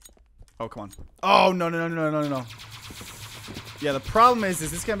 Oh, come on. Oh, no, no, no, no, no, no. Yeah, the problem is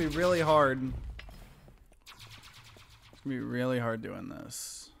this is going to be really hard. It's going to be really hard doing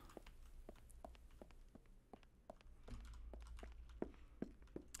this.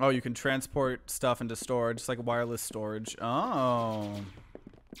 Oh, you can transport stuff into storage. It's like wireless storage. Oh.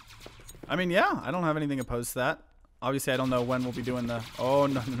 I mean, yeah, I don't have anything opposed to that. Obviously, I don't know when we'll be doing the... Oh,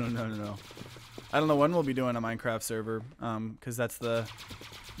 no, no, no, no, no, no. I don't know when we'll be doing a Minecraft server, because that's the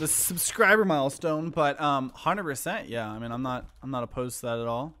subscriber milestone. But 100%, yeah. I mean, I'm not opposed to that at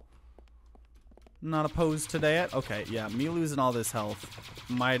all. Not opposed to that. Okay, yeah. Me losing all this health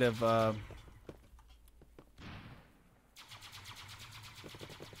might have.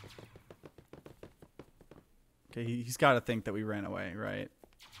 Okay, he's got to think that we ran away, right?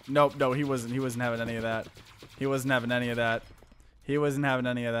 Nope, no, he wasn't. He wasn't having any of that. He wasn't having any of that. He wasn't having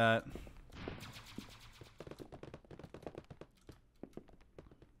any of that.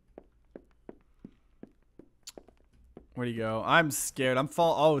 Where'd he go? I'm scared.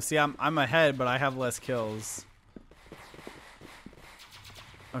 Oh, see, I'm ahead, but I have less kills.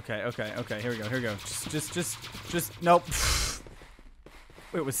 Okay, okay, okay. Here we go. Here we go. Just. Nope.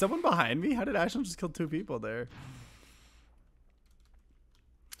 Wait, was someone behind me? How did Ashland just kill 2 people there?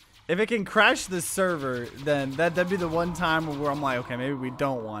 If it can crash the server, then that'd be the one time where I'm like, okay, maybe we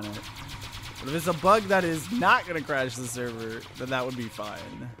don't want it. But if it's a bug that is not gonna crash the server, then that would be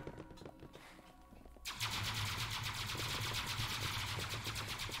fine.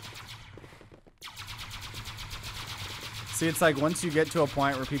 See, it's like once you get to a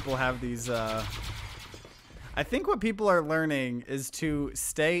point where people have these, I think what people are learning is to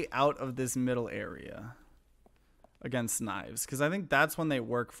stay out of this middle area against knives, because I think that's when they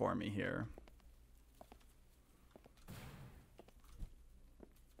work for me here.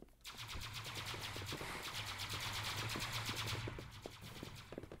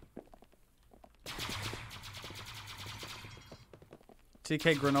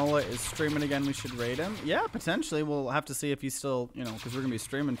 TK Granola is streaming again. We should raid him. Yeah, potentially. We'll have to see if he's still, you know, because we're going to be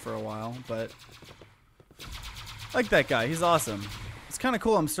streaming for a while. But I like that guy. He's awesome. It's kind of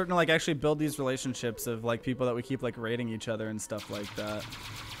cool. I'm starting to, like, actually build these relationships of, like, people that we keep, like, raiding each other and stuff like that.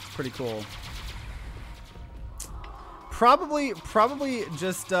 It's pretty cool. Probably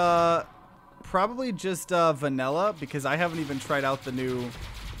just vanilla, because I haven't even tried out the new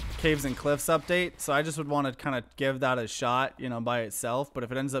Caves and Cliffs update, so I just would want to kind of give that a shot, you know, by itself. But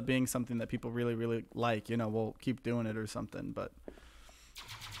if it ends up being something that people really, really like, you know, we'll keep doing it or something. But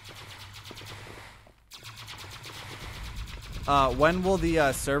when will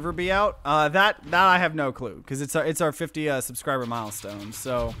the server be out? That I have no clue, because it's our 50 subscriber milestone.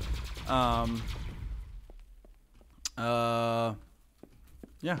 So, yeah,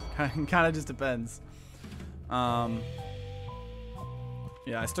 kind of just depends.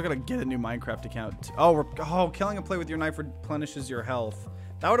 Yeah, I still gotta get a new Minecraft account. Oh, killing a play with your knife replenishes your health.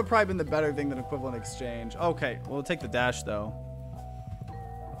 That would have probably been the better thing than equivalent exchange. Okay, we'll take the dash though.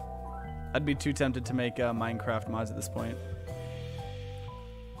 I'd be too tempted to make Minecraft mods at this point.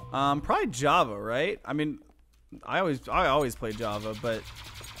 Probably Java, right? I mean, I always play Java, but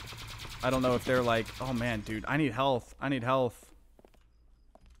I don't know if they're like, oh man, dude, I need health. I need health.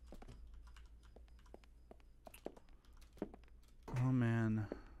 Oh man.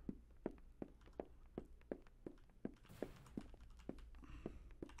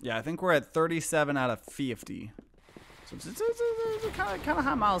 Yeah, I think we're at 37 out of 50. So it's a kind of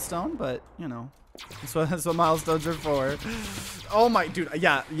high milestone, but you know, that's what milestones are for. Oh my, dude,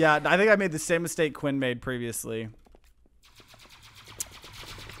 yeah. I think I made the same mistake Quinn made previously.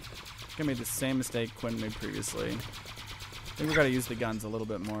 I made the same mistake Quinn made previously. I think we gotta use the guns a little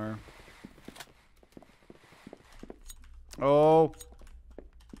bit more. Oh.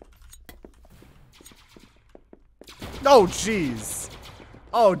 Oh, jeez.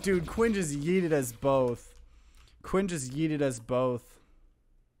 Oh, dude, Quinn just yeeted us both. Quinn just yeeted us both.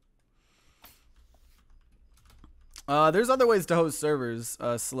 There's other ways to host servers,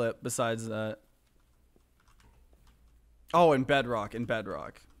 Slip, besides that. Oh, in Bedrock,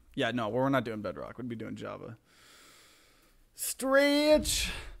 Yeah, no, we're not doing Bedrock. We'd be doing Java.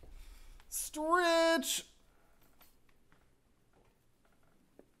 Stretch.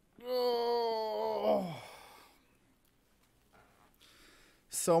 Oh.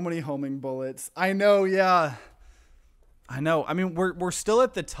 So many homing bullets. I know, yeah. I know. I mean, we're still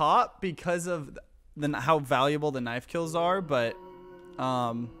at the top because of how valuable the knife kills are, but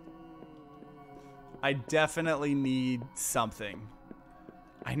I definitely need something.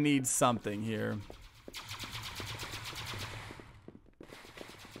 I need something here.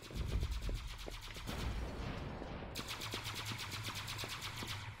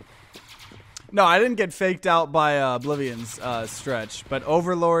 No, I didn't get faked out by Oblivion's stretch, but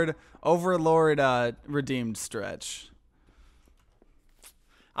Overlord redeemed stretch.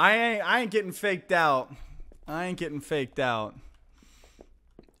 I ain't getting faked out.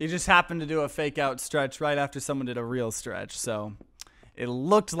 He just happened to do a fake out stretch right after someone did a real stretch, so it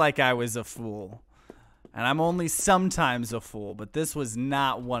looked like I was a fool. And I'm only sometimes a fool, but this was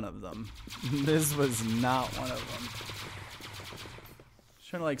not one of them. This was not one of them.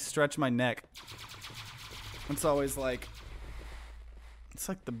 Trying to like stretch my neck. It's always like, it's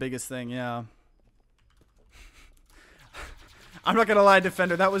like the biggest thing, yeah. I'm not gonna lie,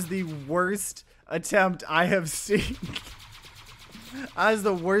 Defender, that was the worst attempt I have seen. That was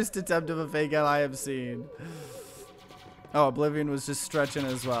the worst attempt of a fake out I have seen. Oh, Oblivion was just stretching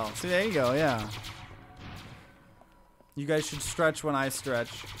as well. See, there you go, yeah. You guys should stretch when I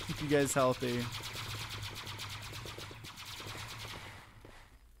stretch. Keep you guys healthy.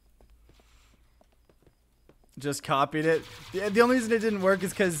 Just copied it. The only reason it didn't work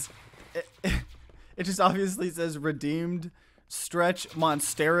is because it just obviously says redeemed Stretch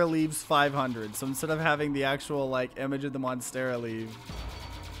Monstera leaves 500. So instead of having the actual like image of the Monstera leaf,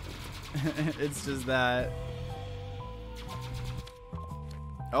 it's just that.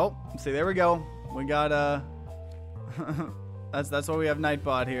 Oh, see, there we go. We got that's why we have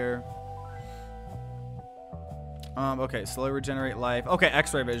Nightbot here. Okay, slowly regenerate life. Okay,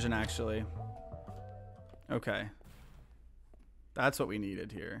 X-ray vision actually. Okay. That's what we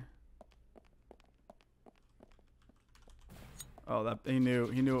needed here. Oh, that he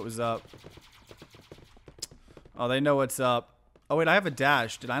knew what was up. Oh, they know what's up. Oh wait, I have a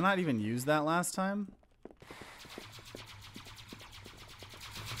dash. Did I not even use that last time?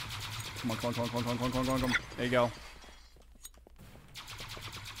 Come on, come on, come on, come on, come on, come on, come on, come on. There you go.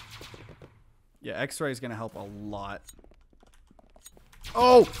 Yeah, X-ray is gonna help a lot.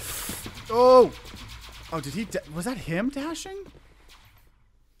 Oh! Oh! Oh, did he? Was that him dashing?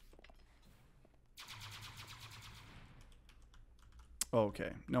 Oh, okay,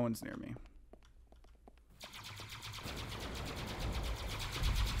 no one's near me.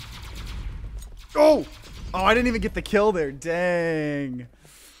 Oh! Oh, I didn't even get the kill there. Dang.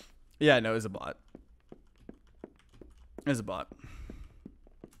 Yeah, no, it was a bot. It was a bot.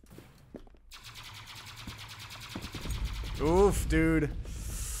 Oof, dude.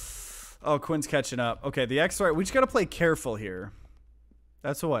 Oh, Quinn's catching up. Okay, the X-ray. We just gotta play careful here.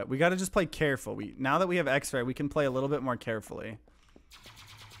 That's what. We gotta just play careful. Now that we have X-ray, we can play a little bit more carefully.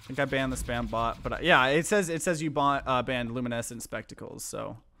 I think I banned the spam bot, but yeah, it says you banned luminescent spectacles,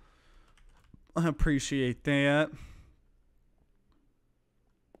 so I appreciate that.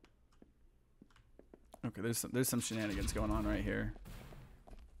 Okay, there's some shenanigans going on right here.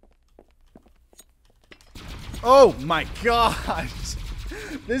 Oh my gosh.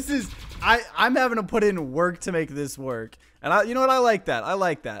 This is I'm having to put in work to make this work. And you know what, I like that. I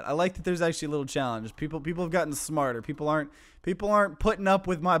like that. I like that there's actually a little challenge. People have gotten smarter. People aren't putting up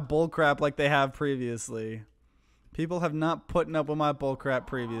with my bullcrap like they have previously. People have not putting up with my bullcrap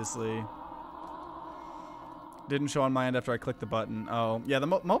previously. Didn't show on my end after I clicked the button. Oh, yeah, the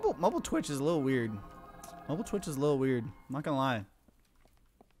mobile Twitch is a little weird. Mobile Twitch is a little weird. I'm not gonna lie.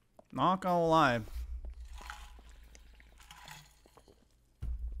 Not gonna lie.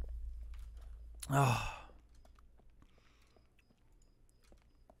 Oh.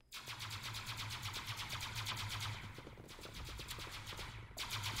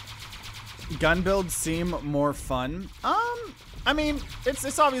 Gun builds seem more fun. I mean,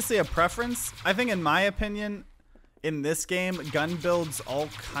 it's obviously a preference. I think in my opinion, in this game, gun builds all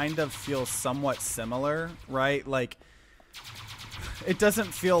kind of feel somewhat similar, right? Like, it doesn't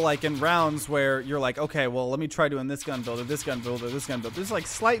feel like in rounds where you're like, okay, well, let me try doing this gun build or this gun build or this gun build. There's like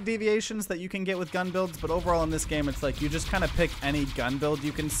slight deviations that you can get with gun builds, but overall in this game, it's like you just kind of pick any gun build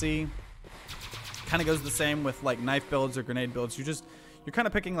you can see. Kind of goes the same with like knife builds or grenade builds. You're kind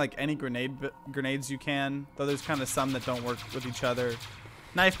of picking like any grenades you can, though there's kind of some that don't work with each other.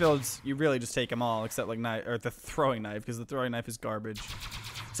 Knife builds, you really just take them all, except like the throwing knife, because the throwing knife is garbage.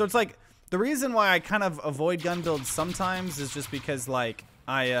 So it's like, the reason why I kind of avoid gun builds sometimes is just because like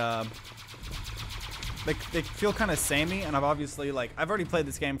they feel kind of samey, and I've already played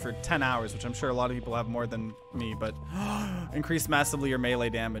this game for 10 hours, which I'm sure a lot of people have more than me, but increase massively your melee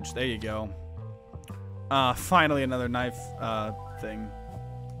damage. There you go. Finally another knife thing.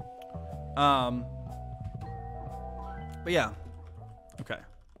 But yeah. Okay.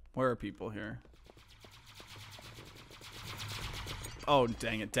 Where are people here? Oh,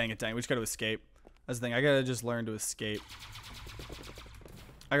 dang it, dang it, dang it. We just gotta escape. That's the thing. I gotta just learn to escape.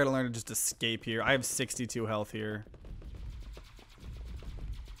 I gotta learn to just escape here. I have 62 health here.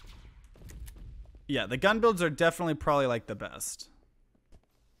 Yeah, the gun builds are definitely probably like the best.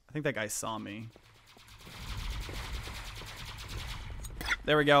 I think that guy saw me.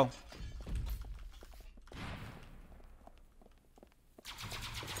 There we go.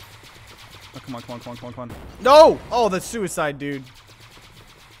 Oh, come on, come on, come on, come on, come on. No! Oh, the suicide, dude.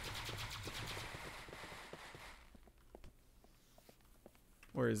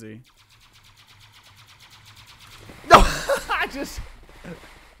 Where is he? No!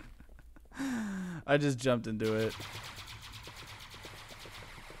 I just jumped into it.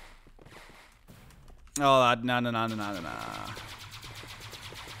 Oh, no, no, no, no, no, no.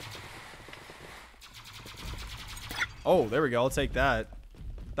 Oh, there we go. I'll take that.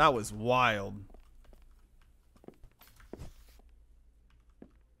 That was wild.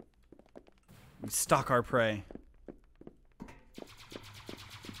 We stalk our prey.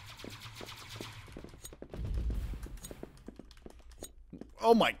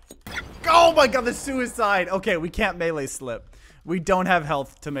 Oh my god, the suicide. Okay, we can't melee slip. We don't have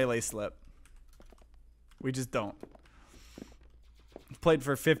health to melee slip. We just don't. played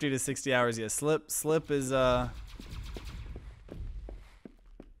for 50 to 60 hours. Yeah, Slip is Oh.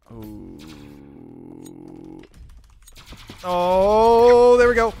 Oh, there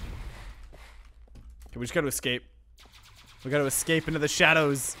we go. Okay, we just got to escape. We got to escape into the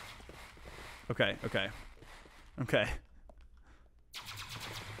shadows. Okay, okay. Okay.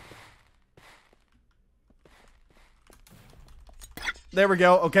 There we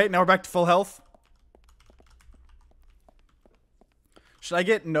go. Okay, now we're back to full health. Should I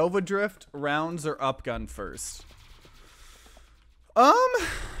get Nova Drift, rounds, or UpGun first?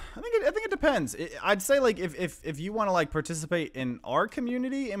 I think it depends. I'd say like if you want to like participate in our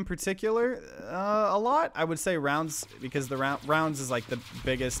community in particular, a lot, I would say rounds, because the rounds is like the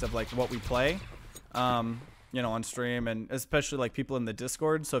biggest of like what we play, you know, on stream, and especially like people in the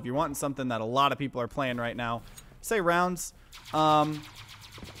Discord. So if you're wanting something that a lot of people are playing right now, say rounds. UpGun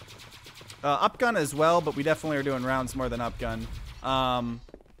as well, but we definitely are doing rounds more than UpGun.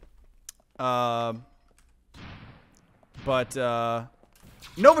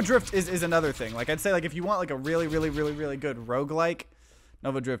 Nova Drift is another thing. Like, I'd say, like, if you want, like, a really good roguelike,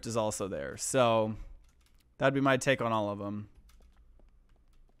 Nova Drift is also there. So, that'd be my take on all of them.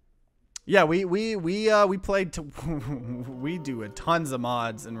 Yeah, we played we do tons of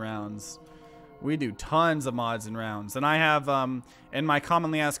mods and rounds. We do tons of mods and rounds. And I have, in my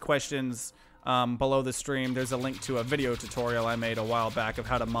commonly asked questions below the stream, there's a link to a video tutorial I made a while back of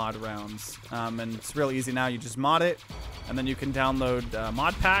how to mod rounds. And it's real easy now. You just mod it, and then you can download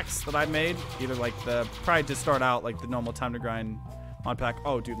mod packs that I made. Either like probably to start out, like the normal TimeToGrind mod pack.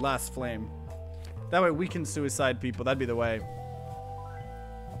 Oh, dude, Last Flame. That way we can suicide people. That'd be the way.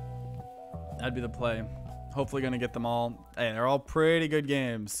 That'd be the play. Hopefully gonna get them all. Hey, they're all pretty good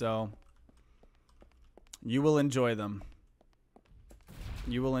games, so you will enjoy them.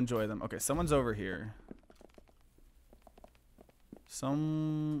 You will enjoy them. Okay, someone's over here. Is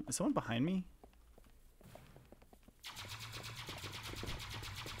someone behind me?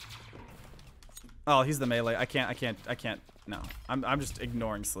 Oh, he's the melee. I can't. No, I'm just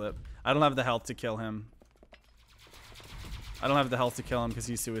ignoring Slip. I don't have the health to kill him. I don't have the health to kill him because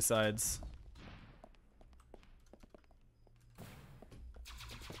he suicides.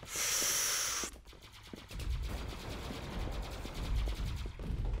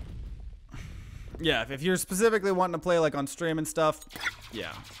 Yeah, if you're specifically wanting to play like on stream and stuff,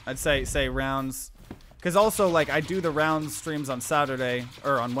 yeah, I'd say rounds. Because also, like, I do the rounds streams on Saturday,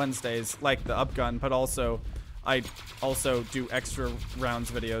 or on Wednesdays, like the UpGun, but also, I also do extra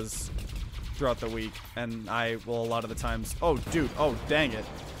rounds videos throughout the week, and I will a lot of the times, oh, dude, oh, dang it,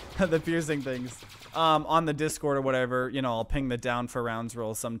 the piercing things, on the Discord or whatever, you know, I'll ping the down for rounds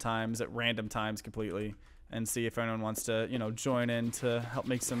roll sometimes, at random times completely, and see if anyone wants to, you know, join in to help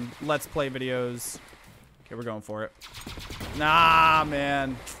make some Let's Play videos. Okay, we're going for it. Nah,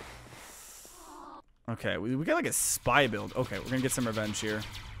 man. Okay, we got like a spy build. Okay, we're gonna get some revenge here.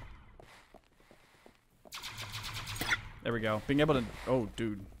 There we go. Being able to... Oh,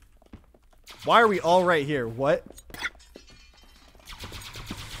 dude. Why are we all right here? What?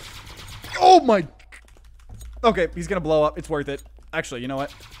 Oh, my... Okay, he's gonna blow up. It's worth it. Actually, you know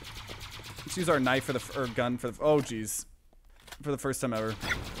what? Let's use our knife for the... Or gun for the... Oh, jeez. For the first time ever.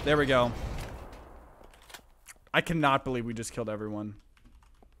 There we go. I cannot believe we just killed everyone.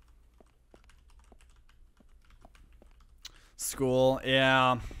 School,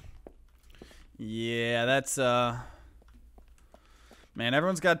 yeah. Yeah, that's, man,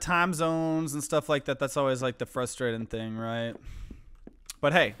 everyone's got time zones and stuff like that. That's always, like, the frustrating thing, right?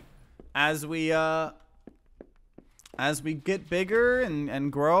 But, hey, as we get bigger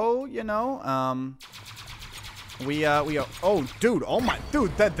and grow, you know, oh, dude, oh my,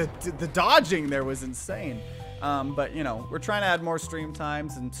 dude, the dodging there was insane. But, you know, we're trying to add more stream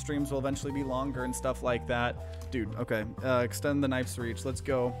times, and streams will eventually be longer and stuff like that. Dude, okay. Extend the knife's reach. Let's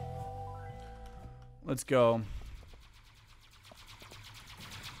go. Let's go.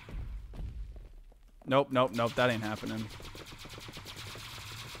 Nope, nope, nope. That ain't happening.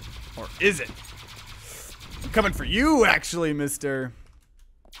 Or is it? I'm coming for you, actually, mister.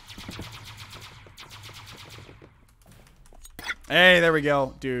 Hey, there we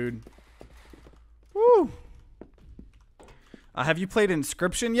go, dude. Woo. Have you played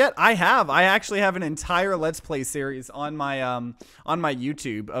Inscription yet? I have. I actually have an entire Let's Play series on my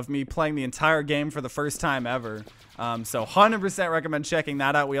YouTube of me playing the entire game for the first time ever. So 100% recommend checking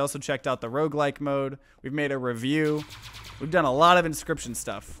that out. We also checked out the roguelike mode. We've made a review. We've done a lot of Inscription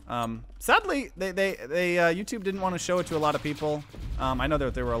stuff. Sadly, YouTube didn't want to show it to a lot of people. I know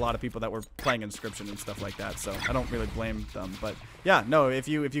that there were a lot of people that were playing Inscription and stuff like that, so I don't really blame them. But yeah, no, if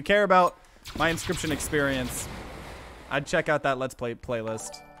you care about my Inscription experience, I'd check out that Let's Play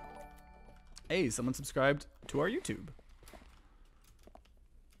playlist. Hey, someone subscribed to our YouTube.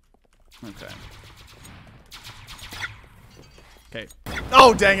 Okay. Okay.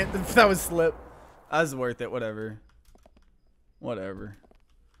 Oh, dang it. That was slip. That was worth it. Whatever. Whatever.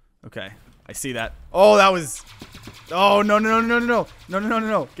 Okay. I see that. Oh, that was... Oh, no, no, no, no, no, no. No, no, no, no,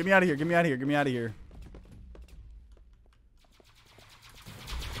 no. Get me out of here. Get me out of here. Get me out of here.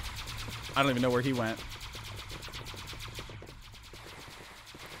 I don't even know where he went.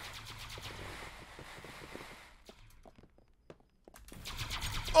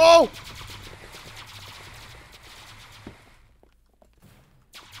 Oh!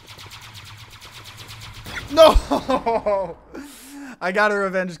 No! I got a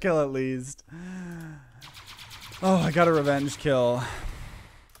revenge kill at least. Oh, I got a revenge kill.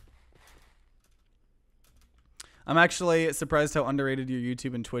 I'm actually surprised how underrated your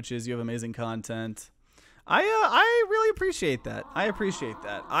YouTube and Twitch is. You have amazing content. I really appreciate that. I appreciate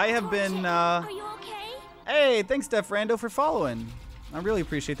that. I have been Are you okay? Hey, thanks DefRando for following. I really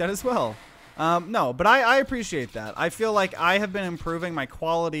appreciate that as well. No, but I appreciate that. I feel like I have been improving my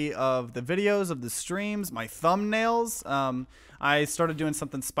quality of the videos, of the streams, my thumbnails. I started doing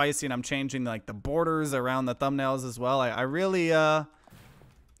something spicy, and I'm changing like the borders around the thumbnails as well. I really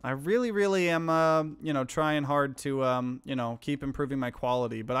am, you know, trying hard to, you know, keep improving my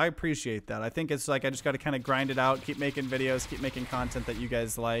quality. But I appreciate that. I think it's like I just got to kind of grind it out, keep making videos, keep making content that you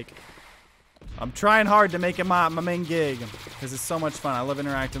guys like. I'm trying hard to make it my main gig because it's so much fun. I love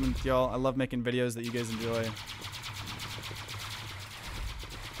interacting with y'all. I love making videos that you guys enjoy.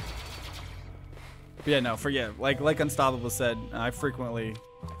 But yeah, no, like Unstoppable said, I frequently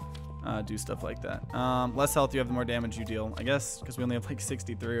do stuff like that. Less health you have, the more damage you deal. I guess because we only have like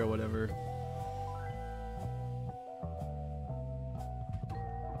 63 or whatever.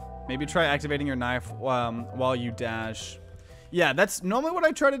 Maybe try activating your knife while you dash. Yeah, that's normally what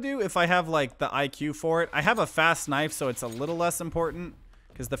I try to do if I have like the IQ for it. I have a fast knife, so it's a little less important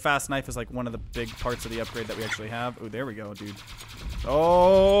because the fast knife is like one of the big parts of the upgrade that we actually have. Oh, there we go, dude.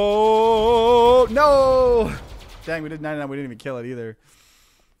 Oh, no. Dang, we did 99. We didn't even kill it either.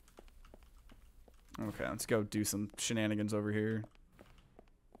 Okay, let's go do some shenanigans over here.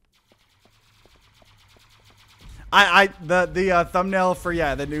 The thumbnail for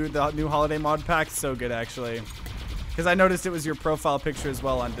the new holiday mod pack is so good actually. Because I noticed it was your profile picture as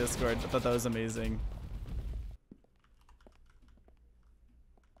well on Discord. I thought that was amazing.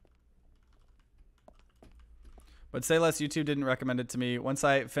 But say less, YouTube didn't recommend it to me. Once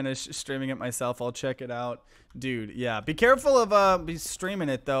I finish streaming it myself, I'll check it out. Dude, yeah. Be careful of streaming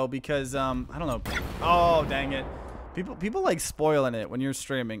it though, because I don't know. Oh, dang it. People like spoiling it when you're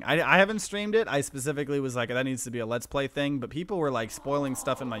streaming. I haven't streamed it. I specifically was like, that needs to be a Let's Play thing. But people were like spoiling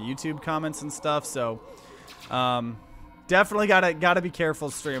stuff in my YouTube comments and stuff, so definitely gotta be careful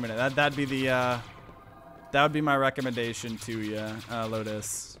streaming it. That'd be the that would be my recommendation to you,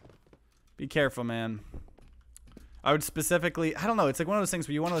 Lotus. Be careful, man. I would specifically, I don't know, it's like one of those things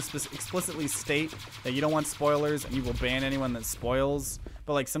where you want to explicitly state that you don't want spoilers and you will ban anyone that spoils,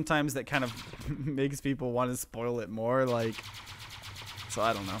 but like sometimes that kind of makes people want to spoil it more, like, so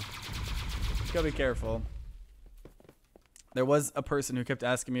I don't know. Just gotta be careful. There was a person who kept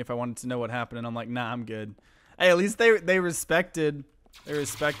asking me if I wanted to know what happened, and I'm like, nah, I'm good. Hey, at least they respected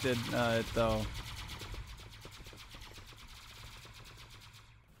it though.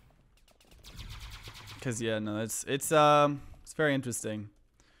 Cause yeah, no, it's very interesting.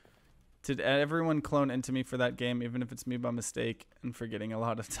 Did everyone clone into me for that game, even if it's me by mistake and forgetting a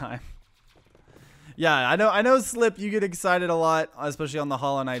lot of time? Yeah, I know, Slip, you get excited a lot, especially on the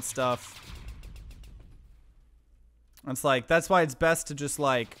Hollow Knight stuff. It's like that's why it's best to just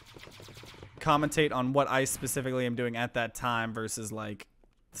like commentate on what I specifically am doing at that time versus like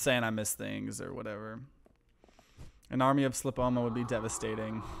saying I miss things or whatever. An army of Slipoma would be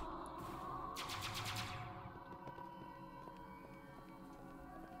devastating.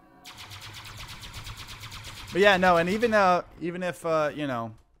 But yeah, no, and even if you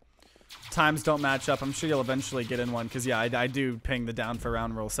know, times don't match up, I'm sure you'll eventually get in one. Cause yeah, I do ping the down for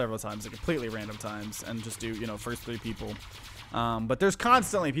round roll several times, at completely random times, and just do, you know, first 3 people. But there's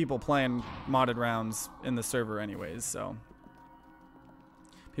constantly people playing modded rounds in the server anyways, so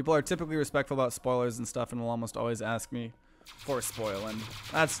people are typically respectful about spoilers and stuff, and will almost always ask me for spoiling.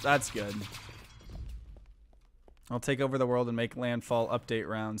 That's good. I'll take over the world and make landfall update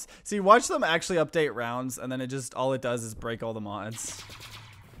rounds. See, watch them actually update rounds, and then it just, all it does is break all the mods.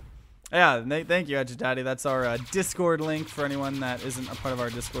 Yeah, thank you, Edge Daddy. That's our Discord link for anyone that isn't a part of our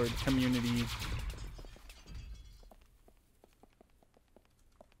Discord community.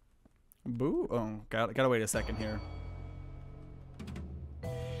 Boo. Oh, gotta wait a second here.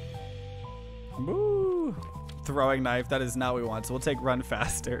 throwing knife. That is not what we want. So we'll take run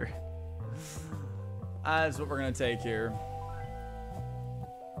faster. That's what we're going to take here.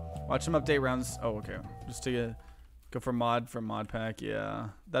 Watch them update rounds. Oh, okay. Just to go for mod pack. Yeah,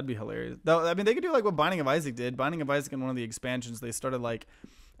 that'd be hilarious. Though, I mean, they could do like what Binding of Isaac did. Binding of Isaac in one of the expansions, they started like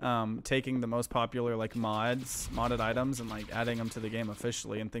taking the most popular like modded items and like adding them to the game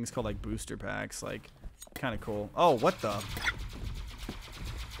officially, and things called like booster packs. Like, kind of cool. Oh, what the?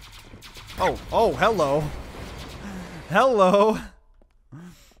 Oh, hello. Hello.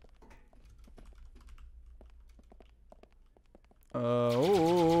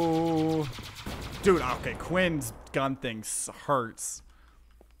 Oh. Dude, okay, Quinn's gun thing hurts.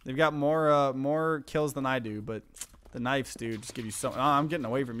 They've got more kills than I do, but the knives, dude, just give you so... Oh, I'm getting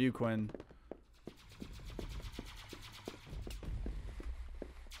away from you, Quinn.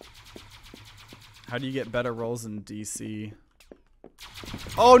 How do you get better rolls in DC?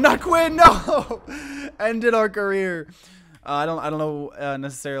 Oh, not Quinn, no! Ended our career. I don't know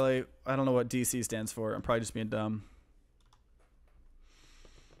necessarily. I don't know what DC stands for. I'm probably just being dumb.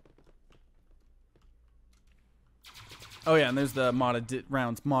 Oh yeah, and there's the modded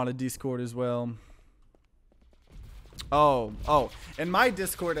rounds, modded Discord as well. Oh, in my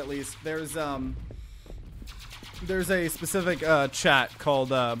Discord at least, there's a specific chat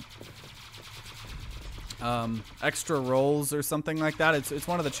called extra rolls or something like that. It's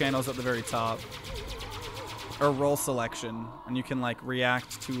one of the channels at the very top. Or roll selection, and you can like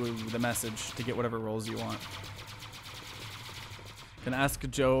react to the message to get whatever rolls you want. Can ask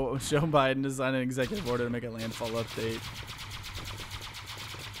Joe Biden to sign an executive order to make a landfall update.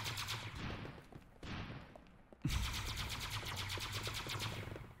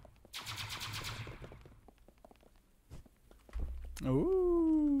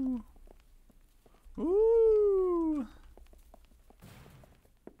 Ooh. Ooh.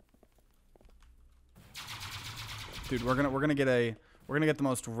 Dude, we're gonna get the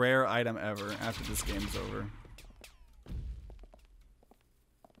most rare item ever after this game's over.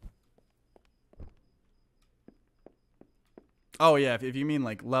 Oh yeah, if you mean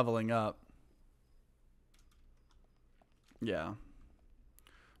like leveling up. Yeah.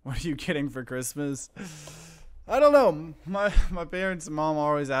 What are you getting for Christmas? I don't know. My parents and mom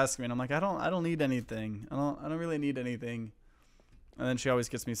always ask me, and I'm like, I don't need anything. I don't really need anything. And then she always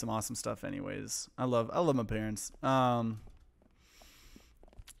gets me some awesome stuff anyways. I love my parents.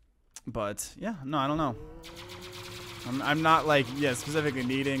 But yeah, no, I don't know. I'm not like, yeah, specifically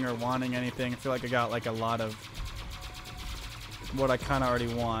needing or wanting anything. I feel like I got like a lot of what I kind of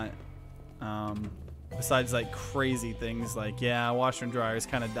already want. Besides like crazy things like, yeah, washer and dryer's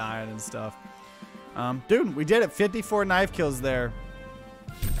kind of dying and stuff. Dude, we did it. 54 knife kills there.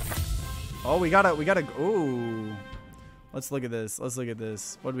 Oh, we gotta, ooh. Let's look at this. Let's look at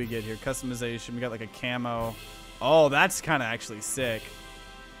this. What do we get here? Customization. We got like a camo. Oh, that's kind of actually sick.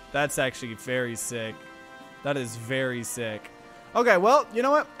 That's actually very sick. That is very sick. Okay, well, you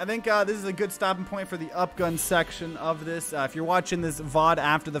know what? I think this is a good stopping point for the UpGun section of this. If you're watching this VOD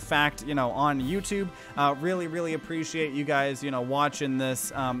after the fact, you know, on YouTube, really appreciate you guys, you know, watching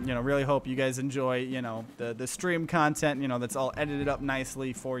this. You know, really hope you guys enjoy, you know, the stream content, you know, that's all edited up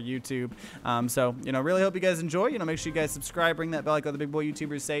nicely for YouTube. So, you know, really hope you guys enjoy. You know, make sure you guys subscribe, ring that bell like all the big boy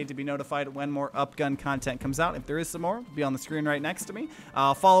YouTubers say to be notified when more UpGun content comes out. If there is some more, it'll be on the screen right next to me.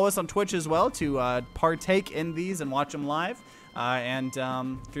 Follow us on Twitch as well to partake in these and watch them live. And if you're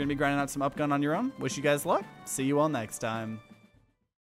going to be grinding out some UpGun on your own, wish you guys luck. See you all next time.